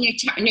place of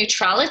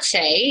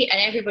neutrality,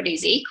 and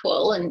everybody's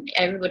equal and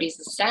everybody's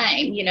the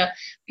same. You know,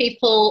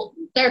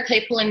 there are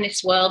people in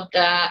this world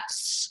that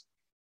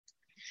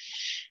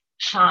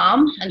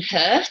harm and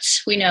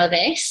hurt. We know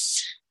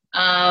this.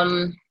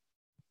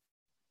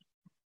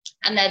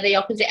 And they're the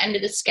opposite end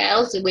of the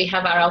scales. We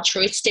have our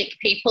altruistic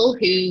people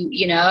who,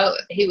 you know,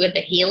 who are the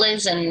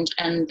healers and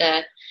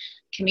the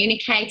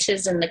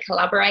communicators and the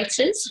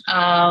collaborators.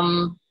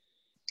 A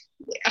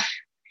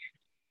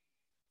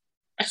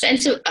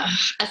sense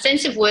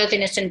of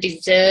worthiness and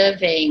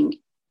deserving,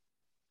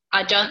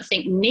 I don't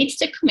think needs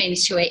to come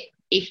into it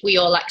if we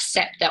all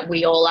accept that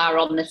we all are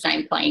on the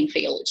same playing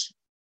field.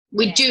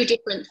 We do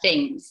different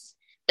things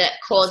that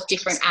cause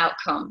different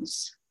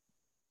outcomes.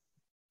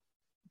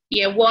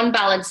 Yeah, one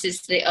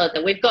balances the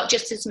other. We've got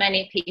just as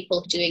many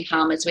people doing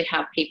harm as we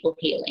have people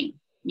healing.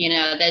 You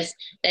know, there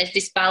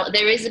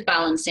is a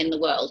balance in the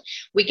world.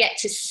 We get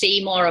to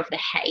see more of the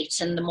hate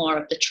and the more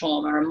of the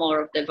trauma and more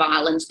of the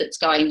violence that's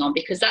going on,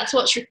 because that's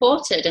what's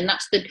reported, and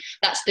that's the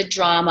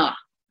drama,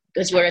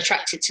 because we're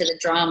attracted to the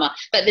drama.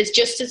 But there's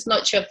just as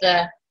much of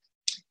the,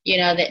 you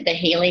know, the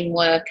healing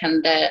work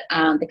and the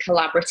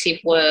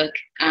collaborative work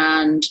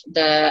and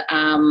the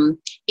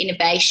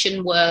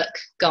innovation work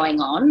going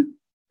on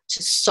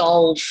to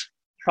solve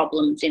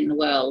problems in the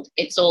world.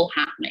 It's all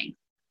happening.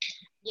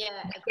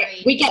 Yeah,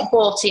 agreed. We get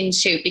bought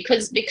into,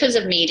 because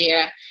of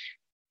media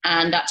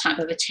and that type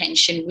of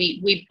attention,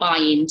 we buy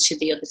into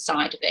the other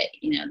side of it,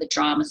 you know, the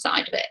drama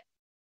side of it,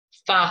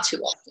 far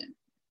too often.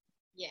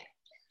 Yeah.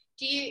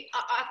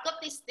 I've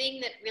got this thing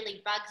that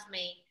really bugs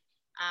me,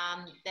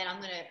 that I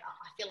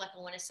feel like I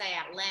want to say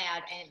out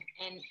loud,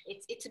 and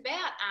it's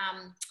about,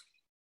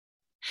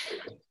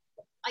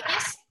 I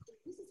guess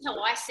this is how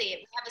I see it.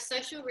 We have a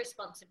social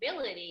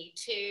responsibility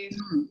to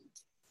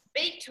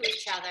speak to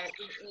each other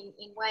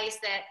in ways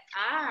that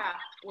are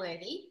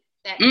worthy,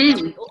 that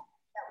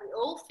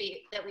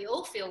we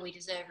all feel we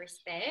deserve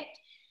respect.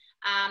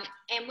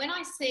 And when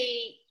I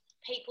see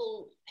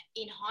people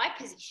in high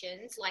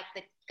positions, like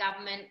the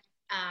government,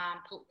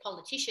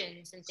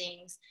 politicians and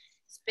things,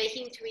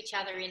 speaking to each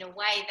other in a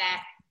way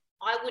that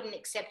I wouldn't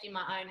accept in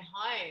my own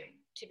home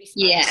to be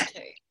spoken to,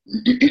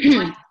 I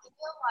feel like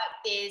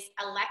there's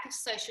a lack of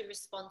social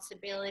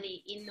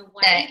responsibility in the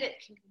way that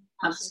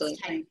communications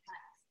take place.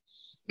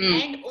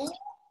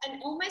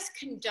 And almost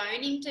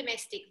condoning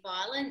domestic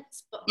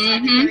violence, but by the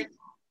very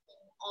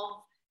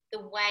of the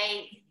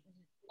way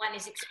one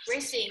is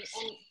expressing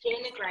and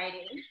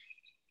denigrating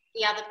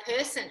the other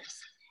person.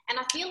 And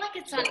I feel like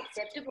it's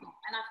unacceptable.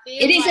 And I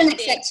feel it is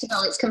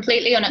unacceptable. It's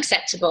completely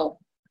unacceptable.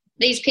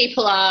 These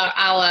people are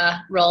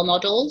our role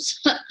models.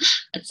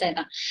 I'd say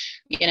that,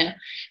 you know,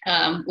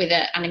 with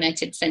an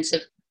animated sense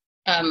of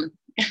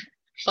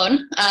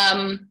fun.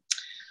 I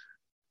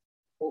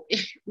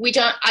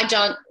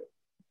don't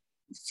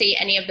see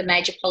any of the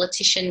major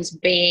politicians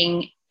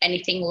being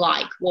anything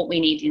like what we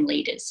need in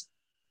leaders.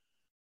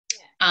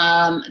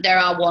 There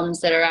are ones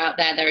that are out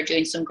there that are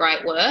doing some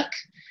great work,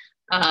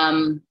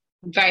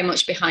 very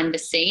much behind the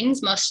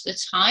scenes most of the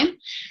time.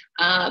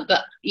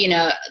 But, you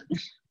know,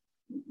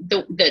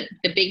 the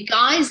big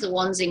guys, the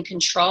ones in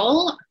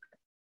control,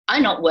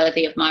 are not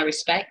worthy of my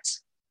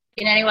respect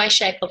in any way,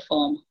 shape or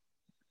form.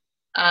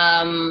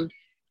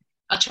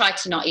 I try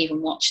to not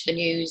even watch the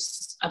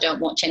news. I don't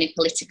watch any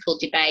political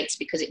debates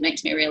because it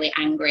makes me really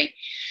angry.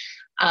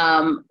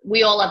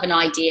 We all have an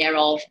idea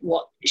of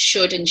what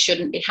should and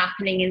shouldn't be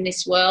happening in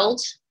this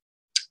world.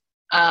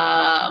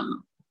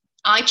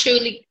 I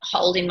truly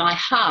hold in my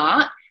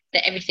heart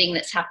that everything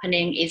that's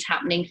happening is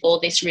happening for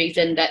this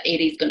reason, that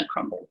it is going to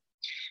crumble.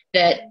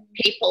 That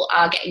people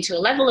are getting to a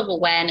level of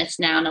awareness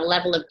now and a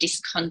level of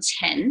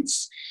discontent,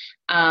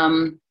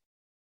 that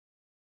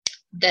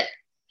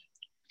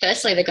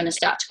firstly, they're going to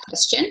start to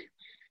question.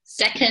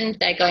 Second,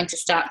 they're going to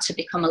start to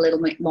become a little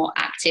bit more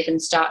active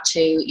and start to,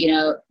 you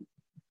know,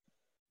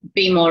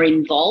 be more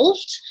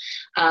involved.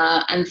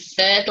 And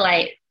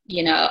thirdly,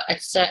 you know, a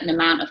certain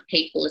amount of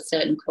people, a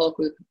certain core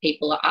group of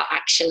people are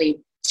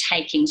actually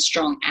taking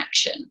strong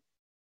action.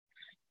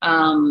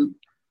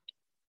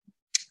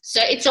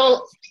 So it's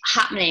all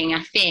happening,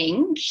 I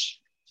think,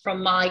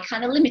 from my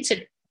kind of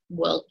limited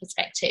world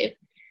perspective,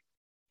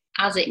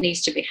 as it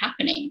needs to be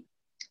happening.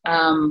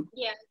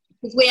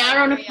 We are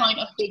on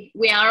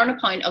a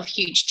point of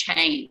huge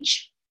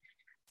change.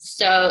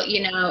 So,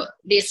 you know,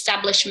 the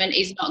establishment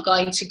is not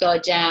going to go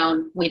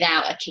down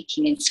without a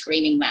kicking and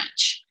screaming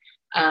match.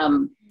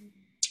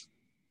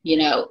 You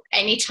know,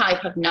 any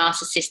type of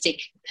narcissistic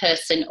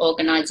person,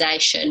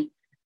 organisation,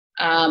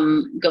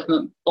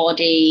 government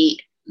body,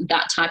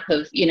 that type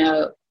of, you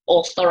know,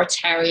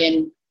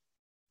 authoritarian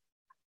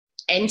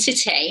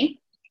entity,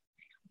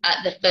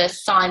 at the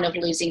first sign of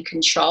losing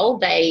control,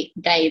 they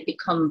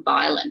become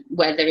violent,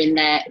 whether in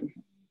their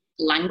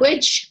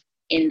language,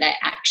 in their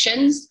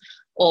actions,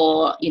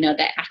 or, you know,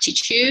 their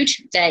attitude.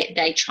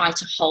 They try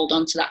to hold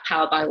on to that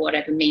power by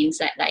whatever means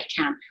that they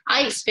can.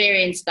 I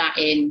experienced that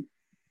in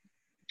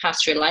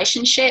past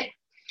relationship.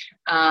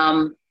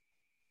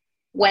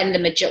 When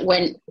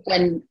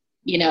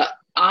you know,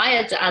 I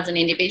as an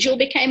individual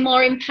became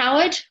more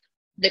empowered,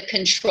 the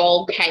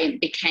control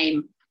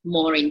became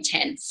more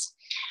intense.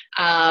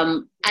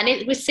 And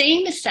we're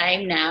seeing the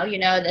same now, you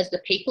know, as the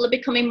people are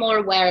becoming more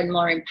aware and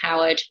more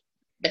empowered,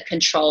 the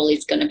control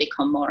is going to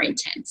become more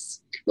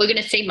intense. We're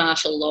going to see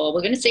martial law.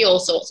 We're going to see all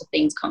sorts of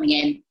things coming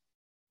in,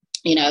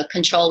 you know,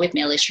 control with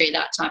military,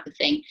 that type of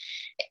thing.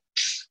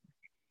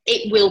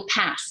 It will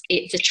pass.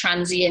 It's a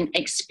transient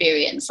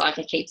experience, like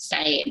I keep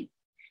saying.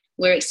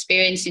 We're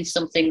experiencing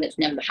something that's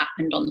never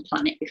happened on the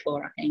planet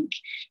before, I think.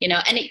 You know,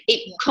 and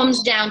it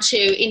comes down to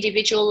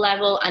individual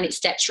level, and it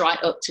steps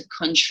right up to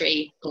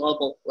country,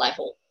 global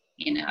level,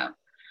 you know.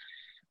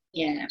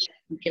 Yeah,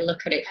 if you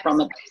look at it from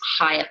a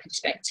higher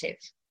perspective.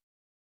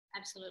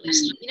 Absolutely.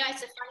 You know,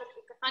 it's a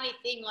funny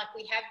thing, like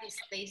we have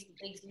these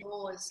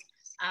laws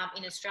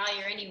in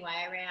Australia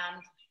anyway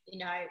around, you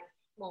know,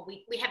 well,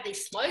 we have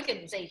these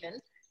slogans even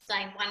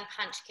saying one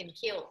punch can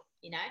kill,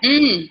 you know,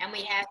 and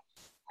we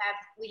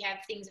have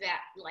things about,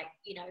 like,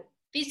 you know,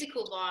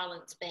 physical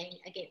violence being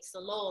against the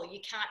law. You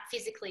can't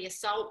physically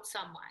assault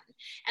someone.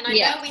 And I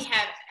know we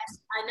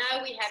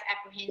have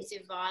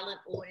apprehensive violent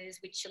orders,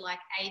 which are like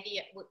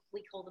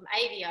we call them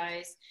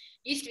AVOs,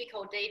 used to be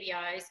called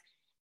DVOs,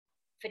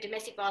 for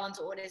domestic violence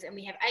orders, and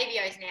we have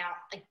AVOs now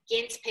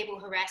against people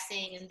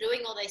harassing and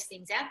doing all those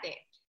things out there.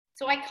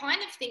 So I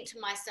kind of think to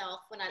myself,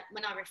 when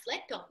I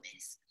reflect on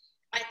this,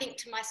 I think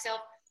to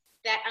myself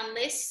that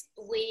unless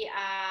we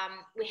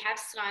have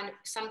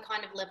some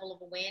kind of level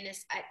of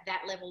awareness at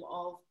that level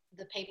of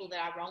the people that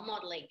are role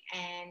modelling,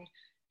 and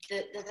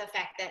the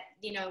fact that,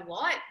 you know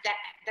what,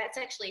 that's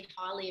actually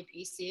highly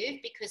abusive,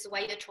 because the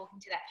way you're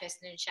talking to that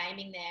person and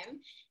shaming them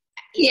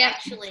is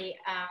actually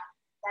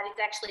that is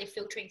actually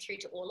filtering through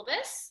to all of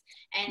us,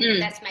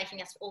 and that's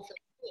making us all feel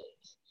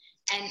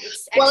sick. And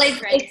it's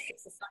actually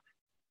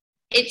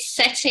it's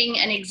setting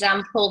an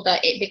example that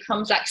it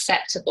becomes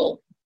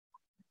acceptable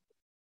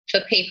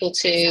for people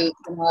to, you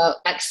know,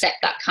 accept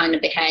that kind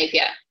of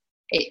behaviour.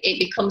 It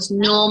becomes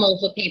normal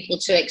for people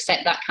to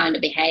accept that kind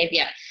of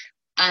behaviour,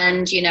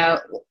 and, you know,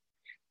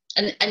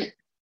 and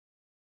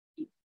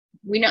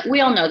we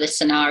all know the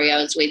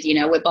scenarios with, you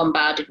know, we're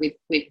bombarded with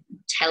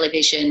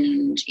television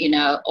and, you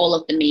know, all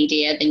of the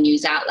media, the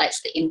news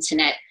outlets, the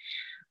internet.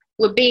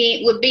 We're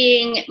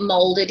being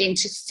molded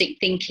into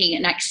thinking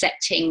and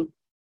accepting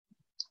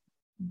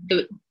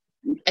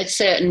a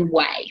certain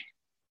way.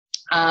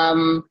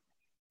 I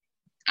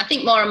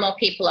think more and more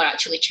people are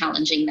actually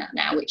challenging that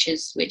now, which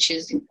is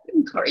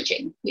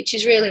encouraging, which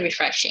is really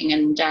refreshing,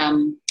 and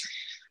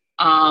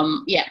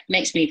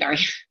makes me very,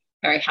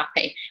 very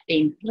happy,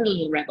 being a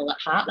little rebel at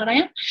heart that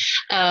I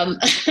am.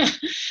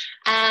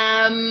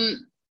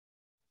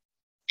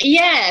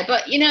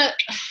 But, you know,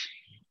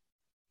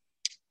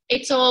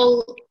 it's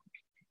all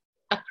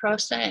a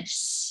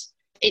process.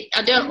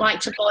 I don't like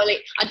to boil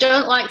it. I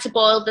don't like to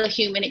boil the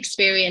human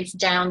experience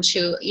down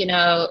to, you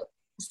know,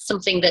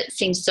 something that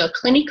seems so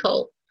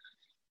clinical.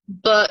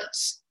 But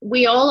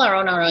we all are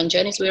on our own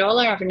journeys. We all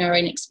are having our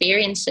own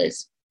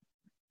experiences.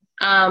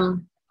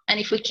 And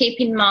if we keep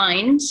in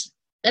mind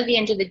at the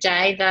end of the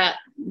day that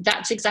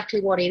that's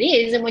exactly what it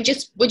is, and we're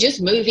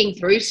just moving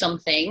through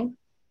something,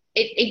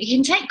 you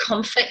can take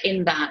comfort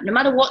in that. No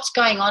matter what's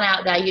going on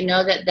out there, you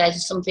know that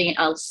there's something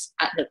else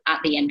at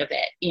the end of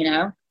it. You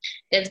know,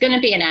 there's going to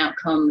be an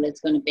outcome.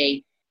 There's going to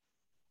be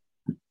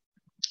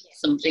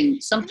something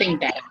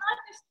better.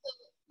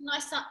 Can I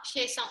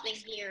share something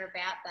here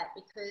about that?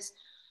 Because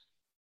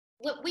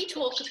we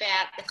talk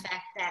about the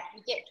fact that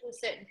you get to a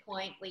certain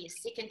point where you're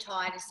sick and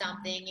tired of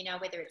something, you know,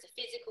 whether it's a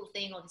physical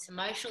thing or this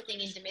emotional thing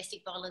in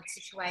domestic violence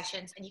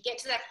situations, and you get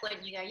to that point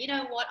and you go, you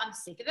know what, I'm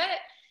sick of it.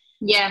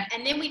 Yeah.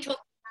 And then we talked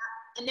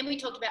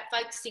about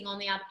focusing on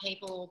the other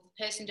people,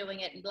 the person doing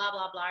it, and blah,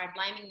 blah, blah, and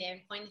blaming them,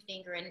 and pointing the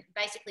finger, and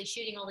basically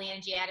shooting all the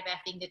energy out of our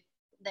thing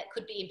that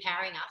could be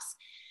empowering us.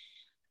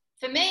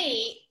 For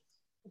me,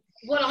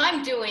 what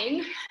I'm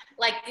doing,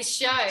 like this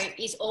show,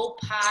 is all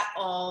part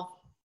of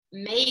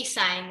me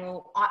saying,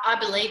 well, I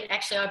believe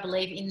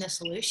in the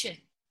solution.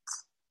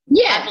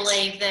 Yeah. I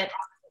believe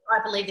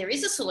there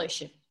is a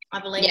solution. I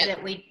believe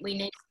that we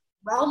need to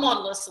role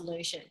model a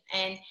solution.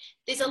 And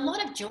there's a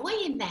lot of joy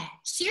in that.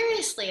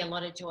 Seriously, a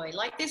lot of joy.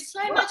 Like, there's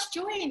so much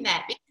joy in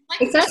that.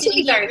 It's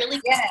actually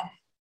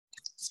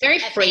it's very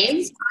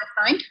freeing,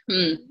 I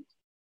find.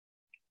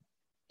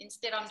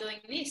 Instead, I'm doing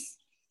this.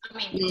 I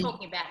mean,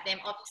 talking about them,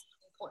 obviously,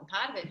 an important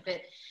part of it,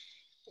 but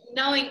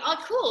knowing, oh,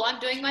 cool, I'm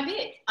doing my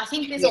bit. I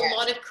think there's a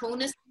lot of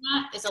coolness in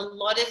that. There's a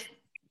lot of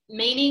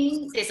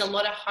meaning. There's a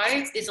lot of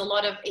hope. There's a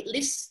lot of, it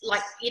lifts,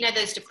 like, you know,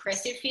 those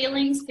depressive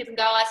feelings. People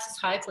go, oh, this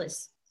is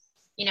hopeless.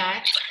 You know,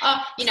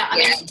 I mean,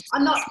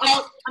 I'm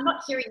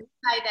not hearing you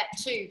say that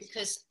too,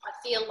 because I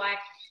feel like,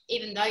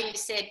 even though you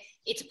said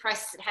it's a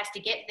process that has to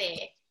get there,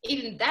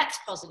 even that's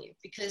positive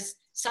because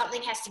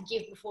something has to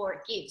give before it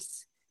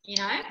gives, you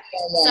know?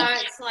 So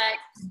it's like...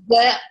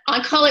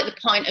 I call it the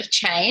point of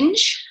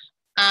change.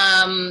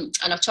 And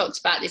I've talked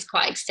about this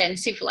quite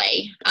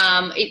extensively.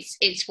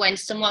 It's when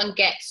someone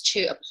gets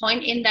to a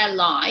point in their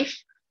life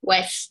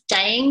where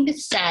staying the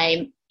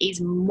same is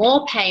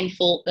more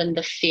painful than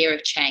the fear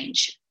of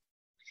change,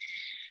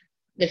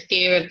 the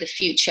fear of the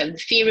future, the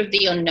fear of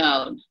the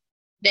unknown.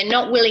 They're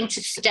not willing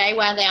to stay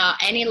where they are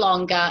any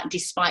longer,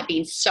 despite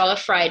being so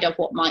afraid of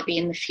what might be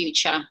in the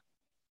future.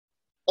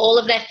 All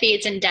of their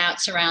fears and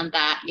doubts around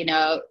that, you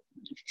know,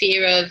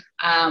 fear of,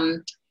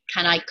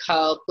 can I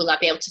cope? Will I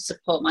be able to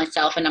support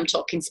myself? And I'm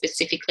talking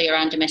specifically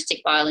around domestic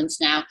violence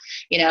now.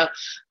 You know,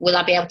 will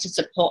I be able to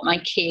support my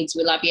kids?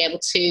 Will I be able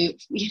to,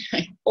 you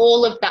know,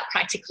 all of that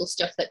practical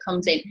stuff that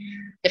comes in.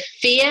 The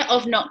fear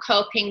of not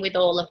coping with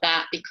all of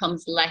that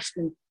becomes less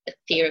than the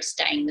fear of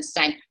staying the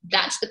same.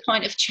 That's the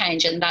point of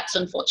change. And that's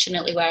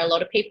unfortunately where a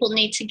lot of people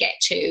need to get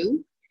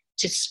to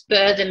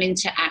spur them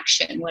into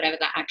action, whatever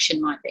that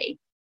action might be.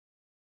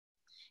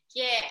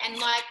 Yeah, and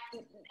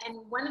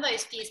one of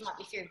those fears might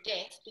be fear of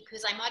death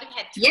because they might have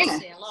had threats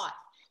to their life.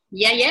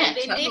 Yeah,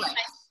 so totally.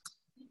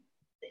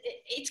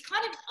 It's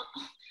kind of,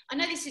 I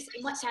know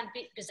it might sound a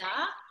bit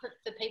bizarre for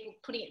people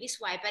putting it this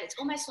way, but it's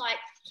almost like,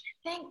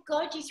 thank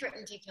God you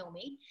threatened to kill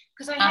me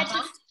because I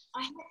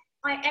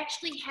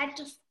actually had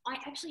to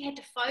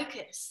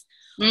focus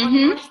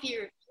on my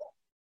fear of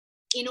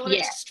death in order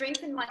to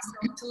strengthen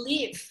myself to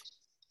live.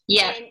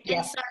 Yeah,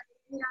 and so,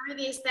 you know,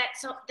 there's that.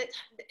 So that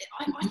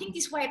I think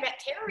this way about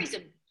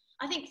terrorism.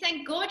 I think,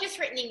 thank God you're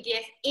threatening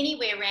death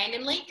anywhere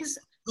randomly because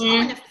I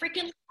want to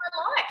freaking live my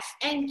life.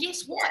 And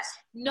guess what?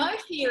 No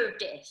fear of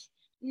death.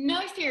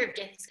 No fear of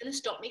death is going to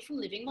stop me from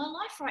living my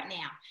life right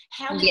now.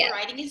 How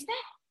liberating is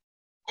that?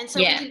 And so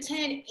we can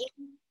turn,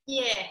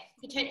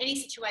 any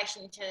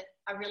situation into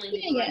a really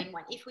liberating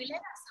one if we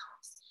let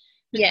ourselves.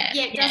 But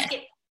it does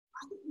get.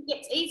 I think it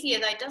gets easier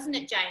though, doesn't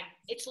it, Jane?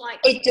 It's like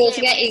it does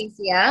get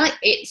easier.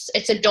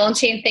 It's a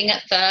daunting thing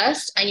at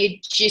first, and you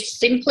just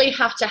simply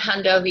have to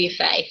hand over your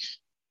faith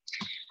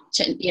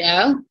to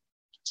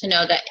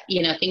know that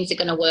things are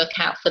going to work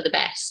out for the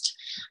best.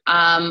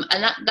 And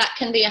that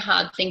can be a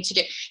hard thing to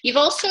do. You've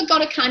also got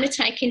to kind of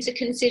take into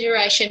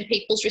consideration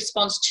people's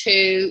response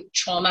to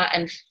trauma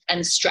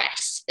and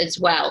stress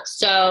as well.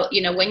 So,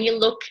 when you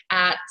look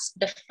at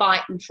the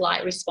fight and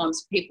flight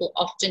response, people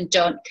often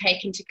don't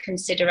take into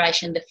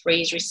consideration the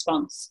freeze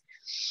response.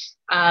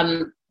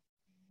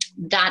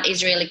 That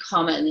is really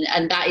common,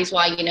 and that is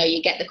why,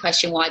 you get the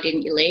question, why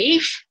didn't you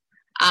leave?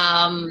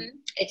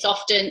 It's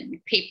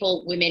often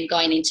women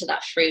going into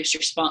that freeze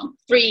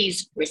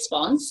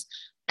response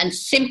and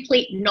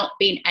simply not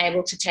being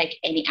able to take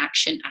any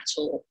action at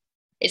all.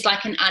 It's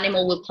like an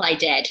animal will play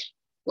dead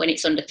when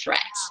it's under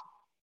threat.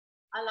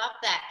 I love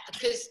that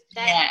because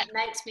that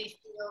makes me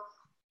feel,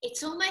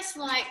 it's almost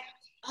like,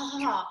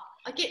 I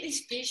get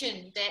this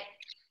vision that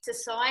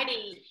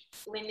society,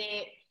 when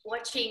they're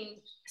watching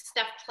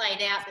stuff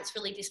played out that's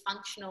really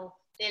dysfunctional,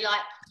 they're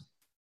like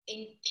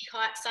in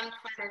some kind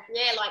of,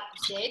 like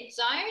dead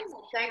zone.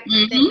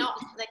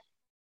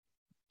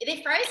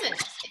 They're frozen.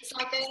 It's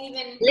like they don't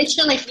even...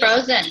 Literally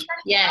frozen,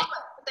 They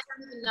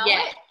don't even know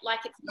it. Like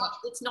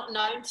it's not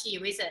known to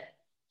you, is it?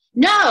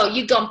 No,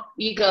 you go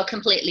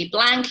completely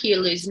blank. You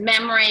lose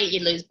memory. You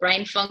lose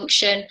brain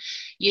function.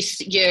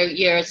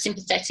 Your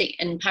sympathetic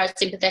and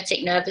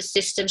parasympathetic nervous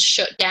systems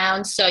shut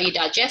down, so your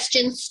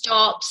digestion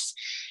stops.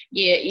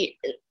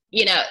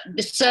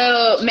 There's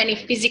so many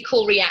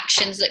physical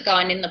reactions that go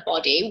on in the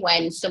body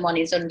when someone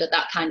is under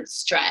that kind of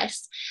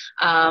stress.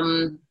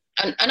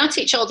 And I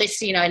teach all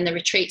this, in the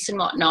retreats and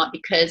whatnot,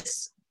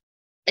 because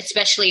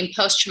especially in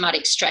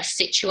post-traumatic stress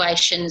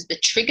situations, the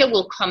trigger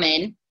will come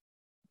in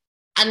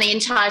and the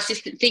entire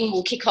thing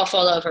will kick off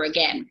all over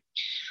again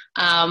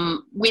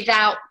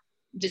without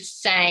the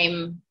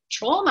same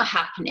trauma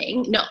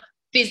happening, not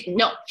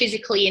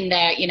physically in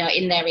their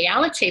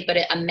reality, but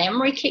a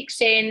memory kicks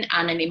in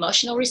and an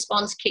emotional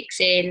response kicks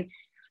in,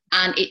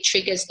 and it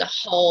triggers the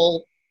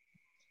whole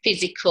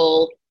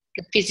physiological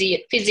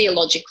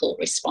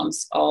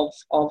response of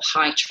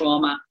high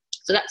trauma.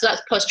 So that's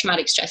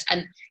post-traumatic stress.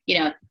 And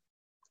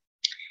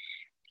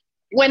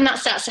when that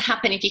starts to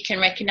happen, if you can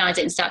recognize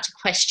it and start to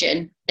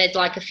question, there's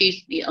like a few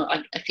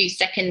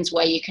seconds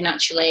where you can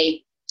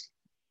actually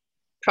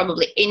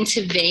probably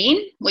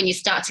intervene when you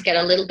start to get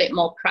a little bit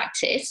more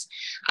practice,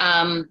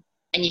 and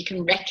you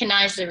can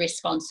recognize the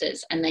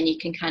responses, and then you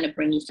can kind of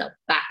bring yourself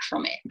back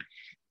from it.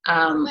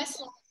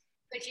 Almost like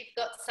because you've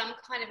got some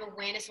kind of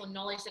awareness or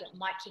knowledge that it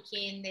might kick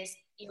in. There's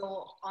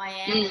your I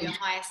am or your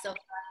higher self,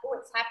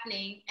 like, it's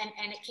happening, and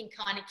it can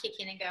kind of kick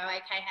in and go,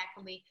 okay, how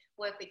can we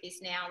work with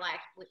this now? Like,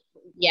 we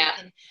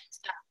can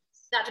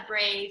start to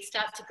breathe,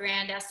 start to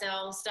ground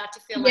ourselves, start to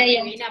feel like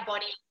we're in our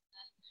body.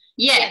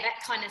 That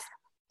kind of stuff.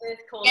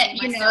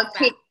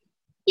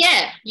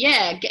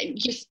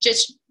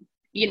 Just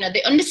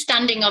the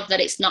understanding of that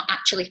it's not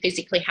actually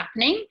physically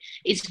happening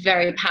is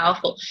very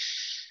powerful.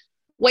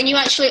 when you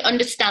actually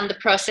understand the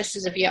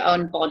processes of your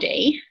own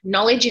body,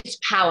 knowledge is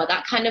power.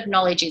 That kind of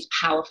knowledge is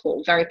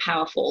powerful, very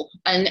powerful.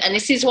 And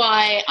this is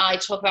why I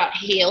talk about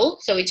heal.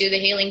 So we do the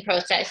healing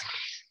process.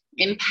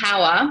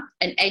 Empower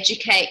and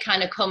educate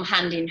kind of come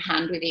hand in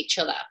hand with each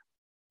other.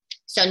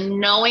 So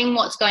knowing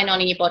what's going on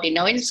in your body,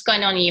 knowing what's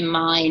going on in your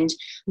mind,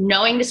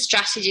 knowing the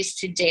strategies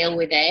to deal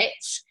with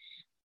it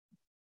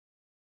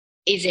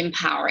is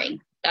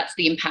empowering. That's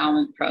the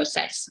empowerment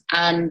process.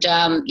 And,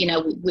 you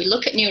know, we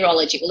look at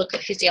neurology, we look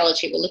at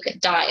physiology, we look at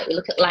diet, we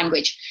look at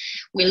language,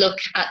 we look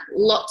at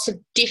lots of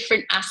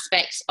different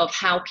aspects of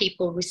how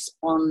people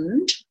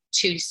respond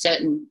to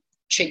certain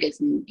triggers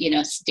and, you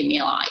know,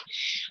 stimuli.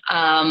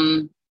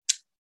 And,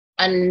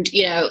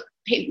 you know,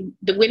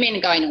 the women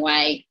are going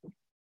away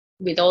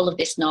with all of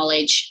this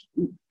knowledge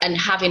and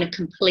having a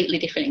completely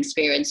different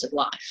experience of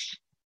life.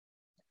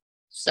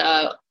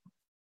 So,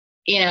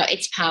 you know,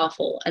 it's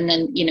powerful. And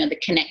then, you know, the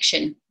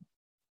connection,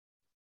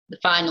 the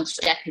final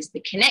step is the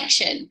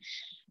connection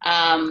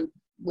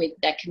with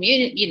their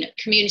community, you know,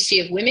 community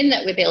of women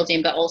that we're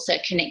building, but also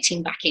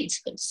connecting back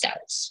into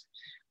themselves.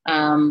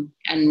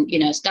 And, you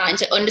know, starting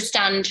to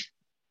understand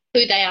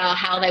who they are,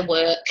 how they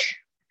work,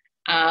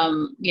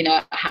 you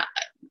know,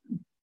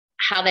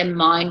 how their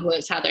mind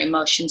works, how their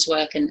emotions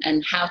work,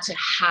 and how to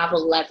have a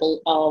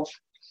level of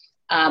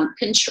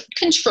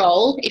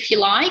control, if you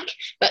like,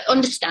 but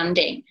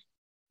understanding.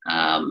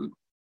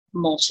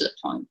 More to the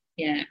point.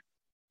 Yeah,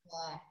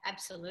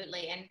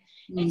 absolutely. And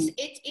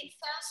it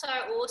sounds so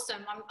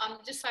awesome. I'm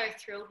just so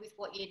thrilled with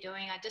what you're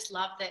doing. I just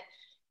love that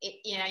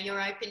you know,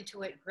 you're open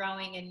to it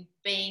growing and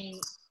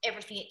being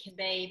everything it can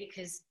be,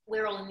 because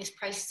we're all in this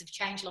process of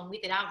change along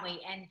with it, aren't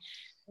we? And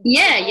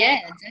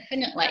yeah,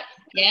 definitely.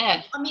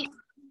 Yeah, I mean,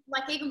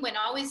 like, even when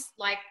I was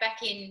like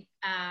back in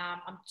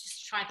I'm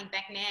just trying to think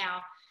back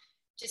now,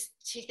 just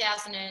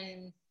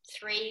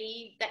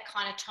 2003, that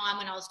kind of time,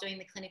 when I was doing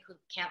the clinical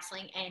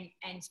counselling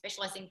and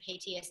specialising in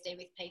PTSD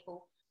with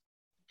people,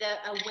 the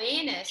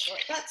awareness,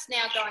 that's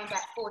now going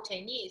back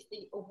 14 years,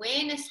 the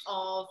awareness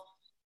of,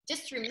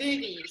 just through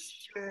movies,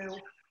 through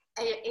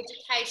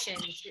education,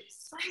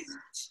 so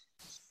much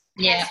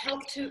has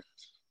helped to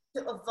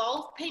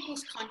evolve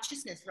people's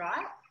consciousness,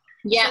 right?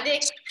 Yeah. So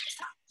sometimes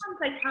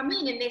they come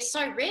in and they're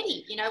so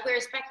ready, you know,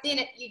 whereas back then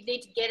you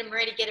need to get them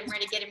ready, and now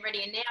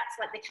it's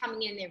like they're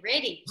coming in and they're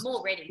ready,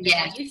 more ready than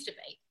they used to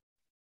be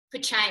for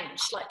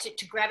change, like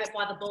to grab it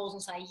by the balls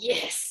and say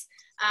yes.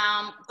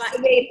 But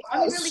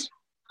I'm so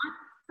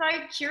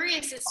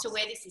curious as to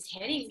where this is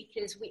heading,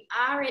 because we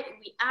are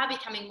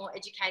becoming more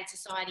educated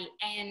society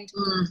and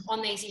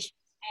on these issues,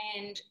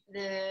 and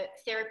the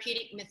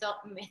therapeutic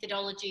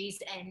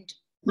methodologies and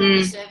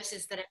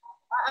services that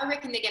I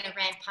reckon they're going to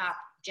ramp up,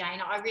 Jane.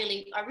 I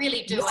really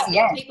do. I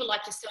think people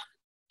like yourself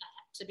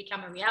to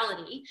become a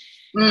reality,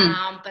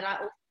 but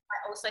I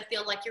also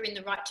feel like you're in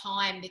the right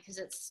time, because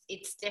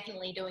it's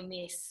definitely doing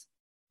this.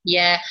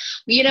 Yeah.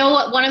 You know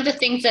what? One of the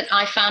things that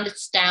I found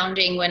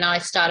astounding when I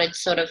started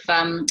sort of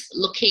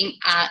looking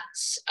at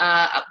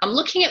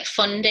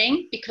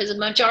funding, because the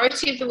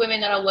majority of the women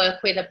that I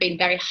work with have been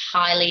very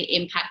highly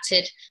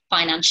impacted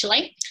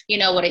financially. You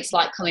know what it's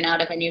like coming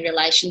out of a new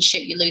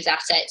relationship. You lose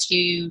assets.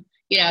 You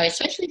know,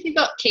 especially if you've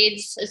got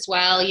kids as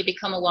well, you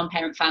become a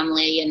one-parent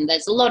family, and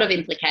there's a lot of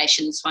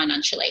implications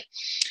financially.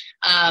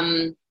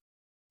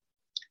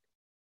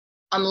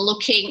 I'm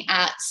looking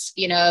at,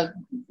 you know,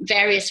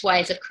 various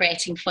ways of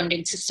creating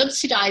funding to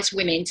subsidise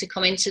women to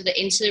come into the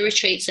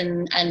retreats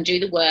and do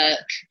the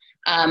work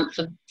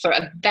for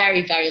a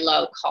very, very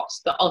low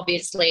cost. But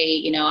obviously,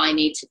 you know, I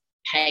need to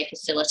pay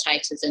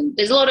facilitators, and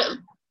there's a lot of,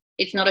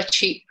 it's not a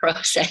cheap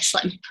process,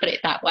 let me put it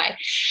that way.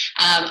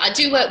 I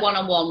do work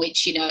one-on-one,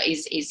 which, you know,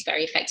 is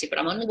very effective, but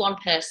I'm only one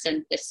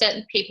person. There's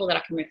certain people that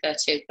I can refer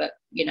to, but,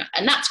 you know,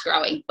 and that's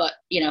growing. But,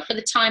 you know, for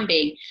the time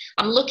being,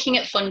 I'm looking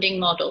at funding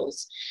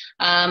models.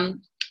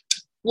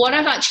 What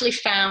I've actually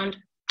found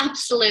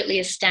absolutely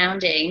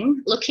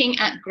astounding, looking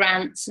at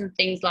grants and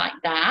things like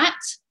that,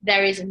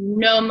 there is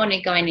no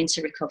money going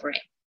into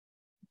recovery.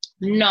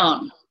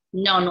 None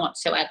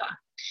whatsoever.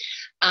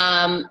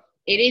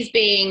 It is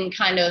being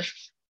kind of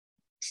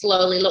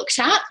slowly looked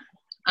at,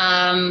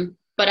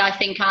 but I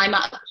think I'm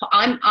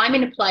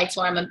in a place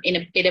where I'm in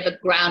a bit of a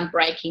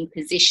groundbreaking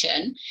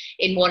position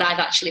in what I've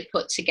actually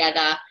put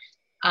together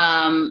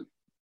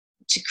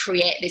to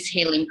create this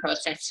healing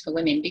process for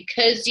women,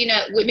 because, you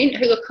know, women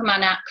who are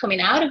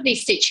coming out of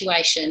these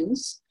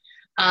situations,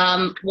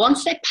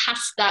 once they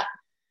pass that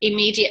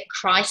immediate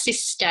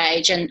crisis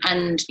stage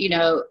and you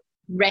know,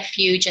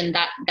 refuge and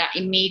that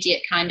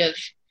immediate kind of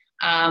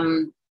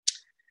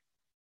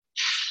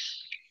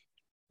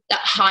that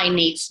high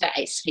needs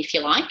phase, if you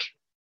like.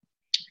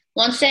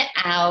 Once they're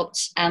out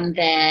and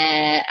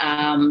they're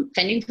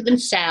fending for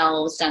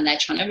themselves and they're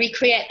trying to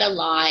recreate their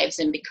lives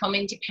and become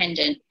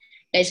independent,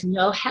 there's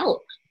no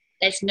help.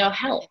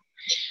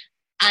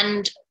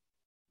 And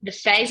the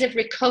phase of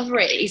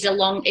recovery is a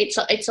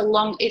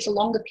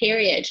longer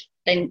period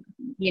than,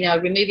 you know,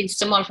 removing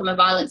someone from a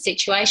violent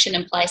situation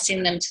and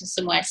placing them to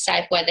somewhere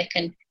safe where they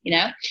can, you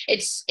know,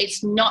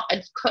 it's not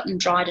as cut and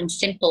dried and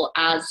simple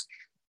as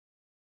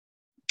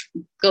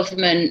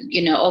government,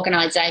 you know,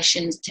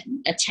 organisations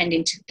are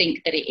tending to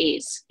think that it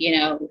is. You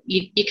know,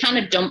 you're kind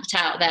of dumped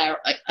out there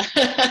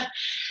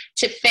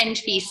to fend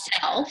for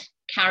yourself,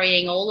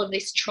 carrying all of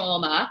this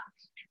trauma,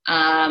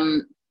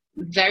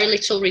 very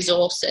little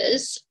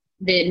resources,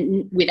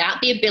 without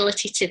the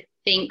ability to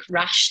think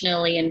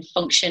rationally and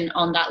function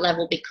on that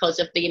level because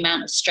of the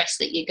amount of stress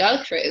that you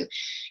go through.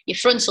 Your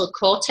frontal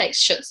cortex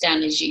shuts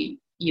down, as you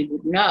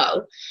would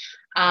know.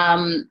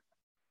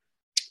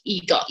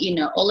 You got, you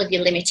know, all of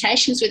your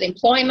limitations with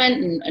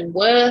employment and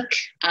work.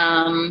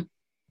 So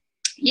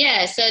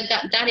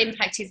that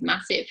impact is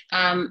massive.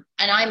 And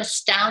I'm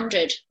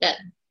astounded that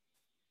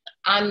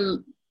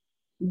I'm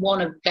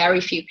one of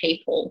very few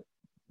people,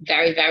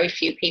 very, very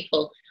few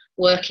people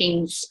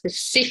working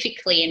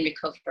specifically in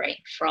recovery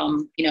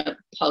from, you know,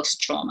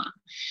 post-trauma,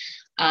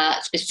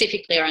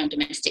 specifically around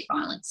domestic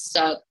violence.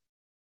 So,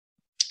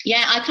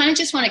 yeah, I kind of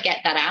just want to get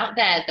that out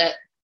there, that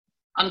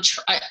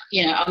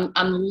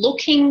I'm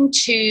looking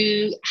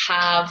to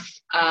have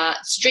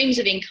streams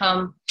of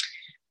income,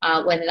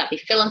 whether that be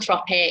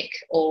philanthropic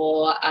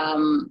or,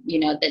 you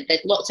know,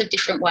 there's lots of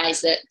different ways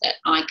that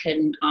I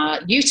can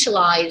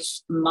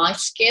utilise my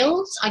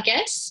skills, I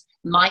guess,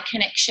 my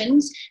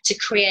connections to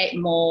create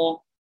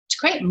more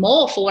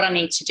for what I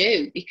need to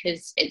do,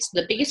 because it's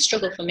the biggest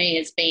struggle for me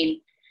has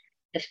been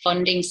the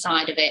funding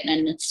side of it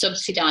and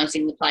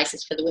subsidising the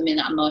places for the women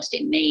that are most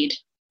in need.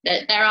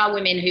 There are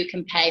women who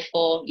can pay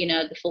for, you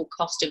know, the full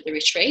cost of the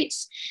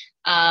retreats.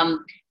 It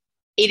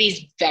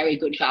is very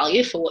good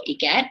value for what you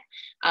get,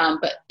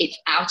 but it's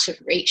out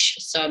of reach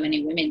for so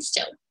many women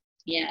still.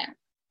 Yeah.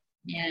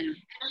 And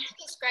I think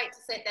it's great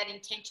to set that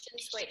intention,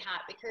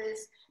 sweetheart,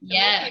 because the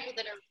more people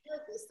that are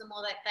with this, the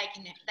more that they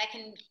can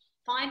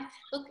find.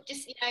 Look,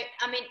 just, you know,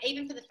 I mean,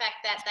 even for the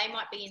fact that they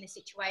might be in a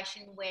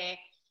situation where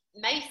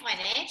maybe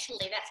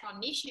financially that's not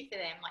an issue for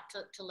them, like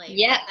to leave.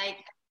 Yeah. They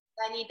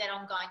need that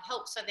ongoing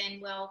help. So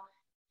then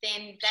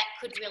that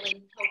could really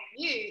help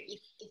you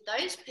if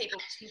those people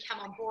can come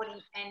on board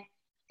and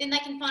then they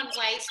can find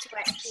ways to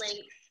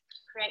actually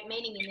create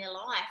meaning in their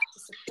life to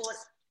support.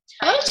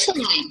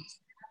 Totally.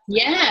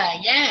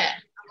 Yeah.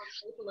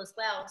 People as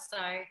well. So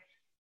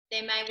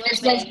there may well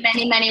there's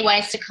many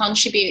ways to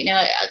contribute. You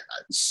know,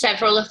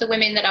 several of the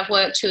women that I've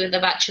worked with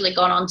have actually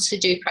gone on to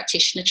do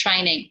practitioner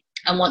training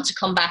and want to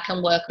come back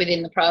and work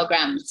within the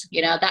programs.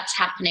 You know, that's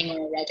happening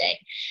already.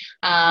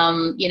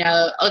 You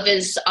know,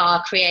 others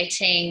are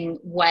creating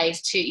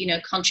ways to, you know,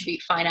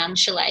 contribute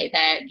financially.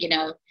 They're, you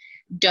know,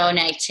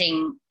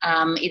 donating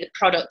either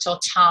product or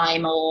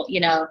time, or, you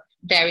know,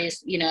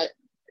 various, you know,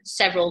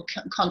 several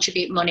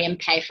contribute money and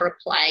pay for a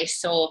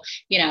place, or,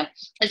 you know,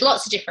 there's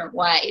lots of different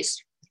ways.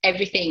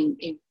 Everything,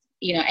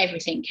 you know,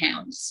 everything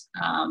counts.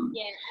 Yeah,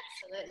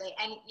 absolutely.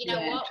 And you know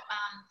what?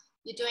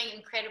 You're doing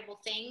incredible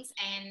things,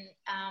 and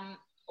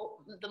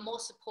the more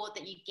support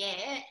that you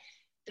get,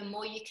 the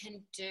more you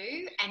can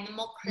do, and the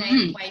more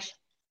creative ways you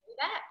can do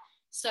that.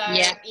 So,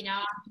 you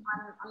know,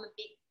 I'm a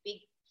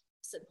big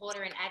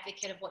supporter and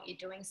advocate of what you're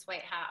doing,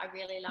 sweetheart. I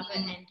really love it.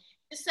 And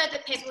just so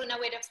that people know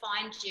where to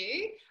find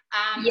you.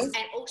 And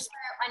also,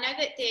 I know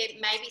that there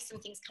may be some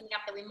things coming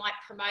up that we might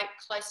promote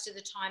close to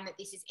the time that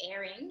this is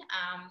airing,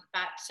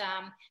 but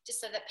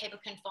just so that people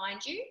can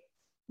find you.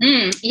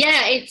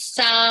 It's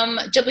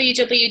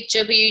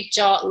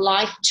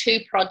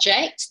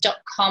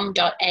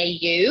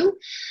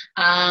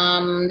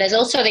www.life2project.com.au. There's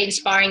also the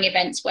Inspiring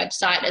Events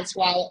website as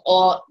well,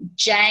 or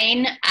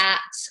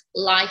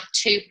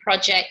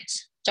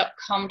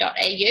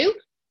jane@life2project.com.au.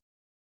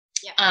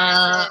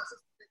 Yeah, so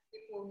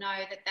people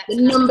know that's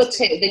the number 2,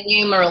 the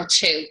numeral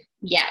 2.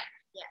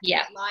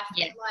 Yeah. Life.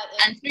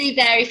 And through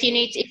there, if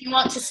you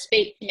want to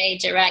speak to me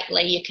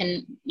directly, you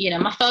can, you know,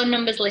 my phone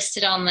number's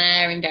listed on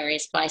there in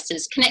various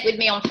places. Connect with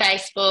me on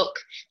Facebook,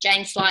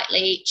 Jane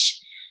Sleight.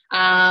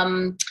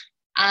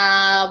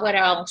 What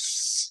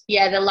else?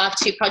 Yeah, the Life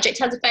 2 Project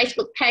has a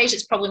Facebook page.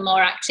 It's probably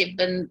more active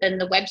than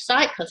the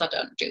website, because I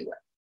don't do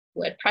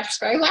WordPress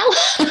very well.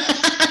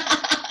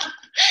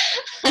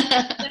 You've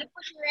got to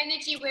put your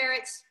energy where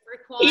it's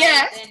required.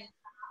 Yeah. And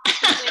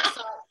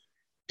website.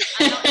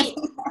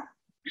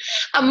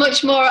 I'm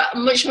much more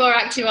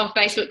active on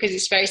Facebook because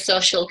it's very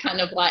social, kind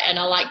of like, and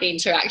I like the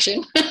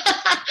interaction.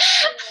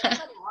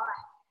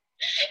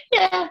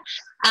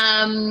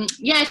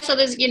 So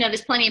there's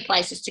plenty of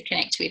places to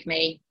connect with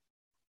me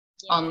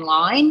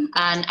online,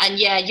 and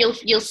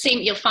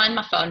you'll find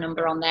my phone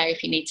number on there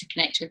if you need to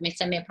connect with me.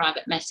 Send me a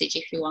private message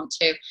if you want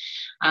to.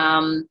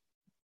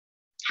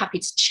 Happy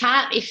to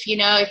chat. If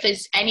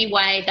there's any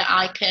way that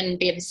I can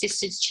be of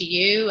assistance to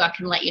you, I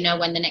can let you know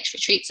when the next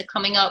retreats are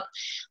coming up.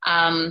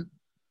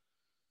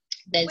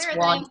 There's where are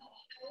one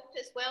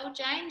they as well,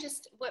 Jane?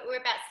 Just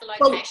whereabouts the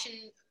location of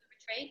the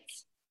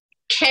retreats?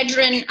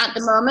 Kedron at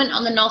the moment,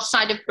 on the north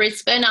side of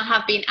Brisbane. I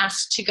have been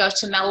asked to go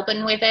to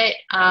Melbourne with it,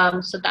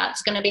 so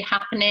that's going to be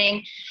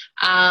happening.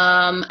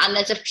 And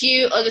there's a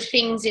few other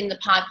things in the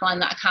pipeline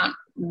that I can't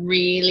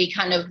really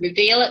kind of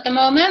reveal at the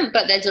moment,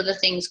 but there's other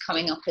things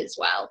coming up as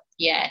well.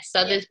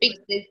 So there's big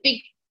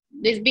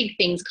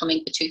things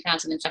coming for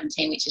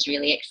 2017, which is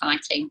really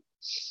exciting.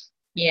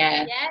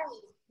 Yeah. Yeah.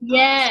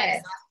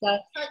 Yeah. So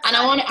And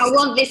I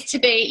want this to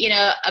be, you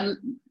know,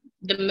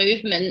 the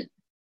movement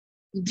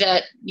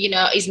that, you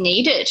know, is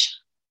needed.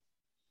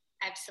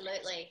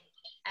 Absolutely.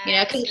 You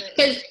know,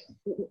 because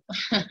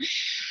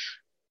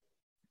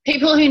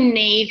people who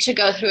need to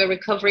go through a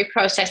recovery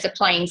process are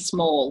playing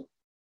small.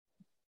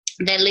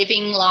 They're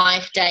living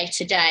life day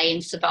to day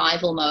in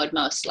survival mode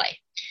mostly.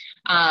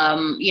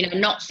 You know,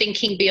 not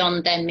thinking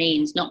beyond their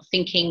means, not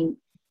thinking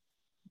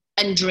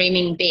and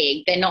dreaming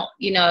big. They're not,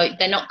 you know,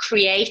 they're not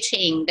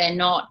creating. They're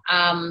not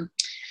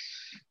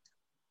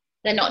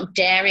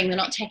daring. They're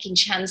not taking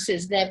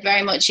chances. They're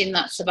very much in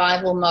that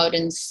survival mode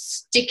and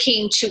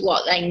sticking to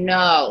what they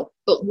know.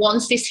 But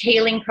once this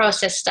healing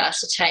process starts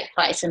to take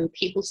place and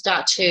people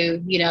start to,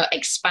 you know,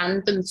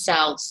 expand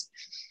themselves,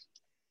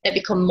 they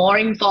become more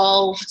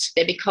involved,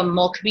 they become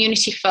more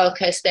community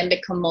focused, they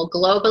become more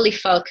globally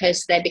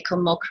focused, they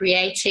become more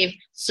creative,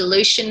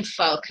 solution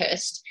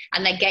focused,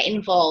 and they get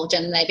involved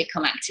and they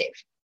become active.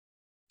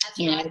 That's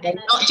you know, right. they're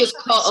not just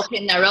caught up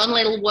in their own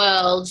little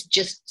worlds,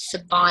 just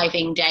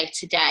surviving day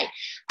to day.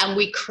 And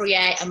we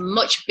create a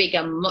much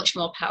bigger, much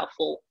more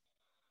powerful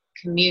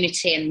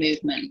community and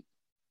movement.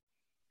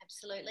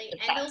 Absolutely.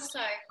 And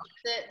also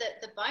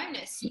the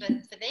bonus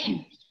for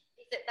them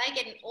is that they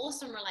get an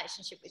awesome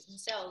relationship with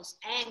themselves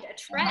and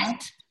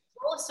attract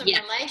awesome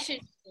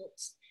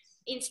relationships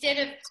instead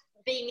of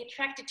being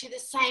attracted to the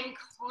same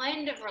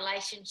kind of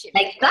relationship.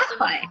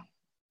 Exactly. In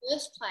the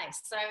first place.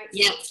 So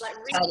it's like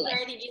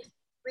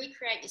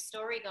recreate your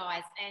story,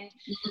 guys, and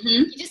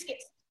you just get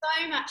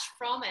so much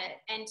from it.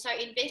 And so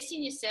invest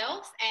in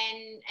yourself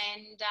and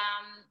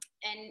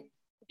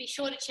be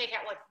sure to check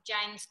out what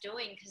Jane's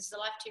doing, because the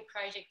Life 2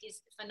 project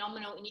is a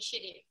phenomenal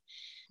initiative.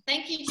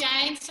 Thank you,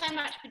 Jane, so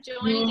much for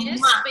joining us.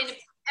 It's been an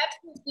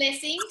absolute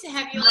blessing to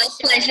have you on the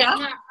show. My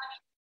pleasure.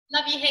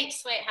 Love you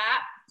heaps,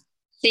 sweetheart.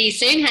 See you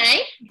soon,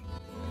 hey?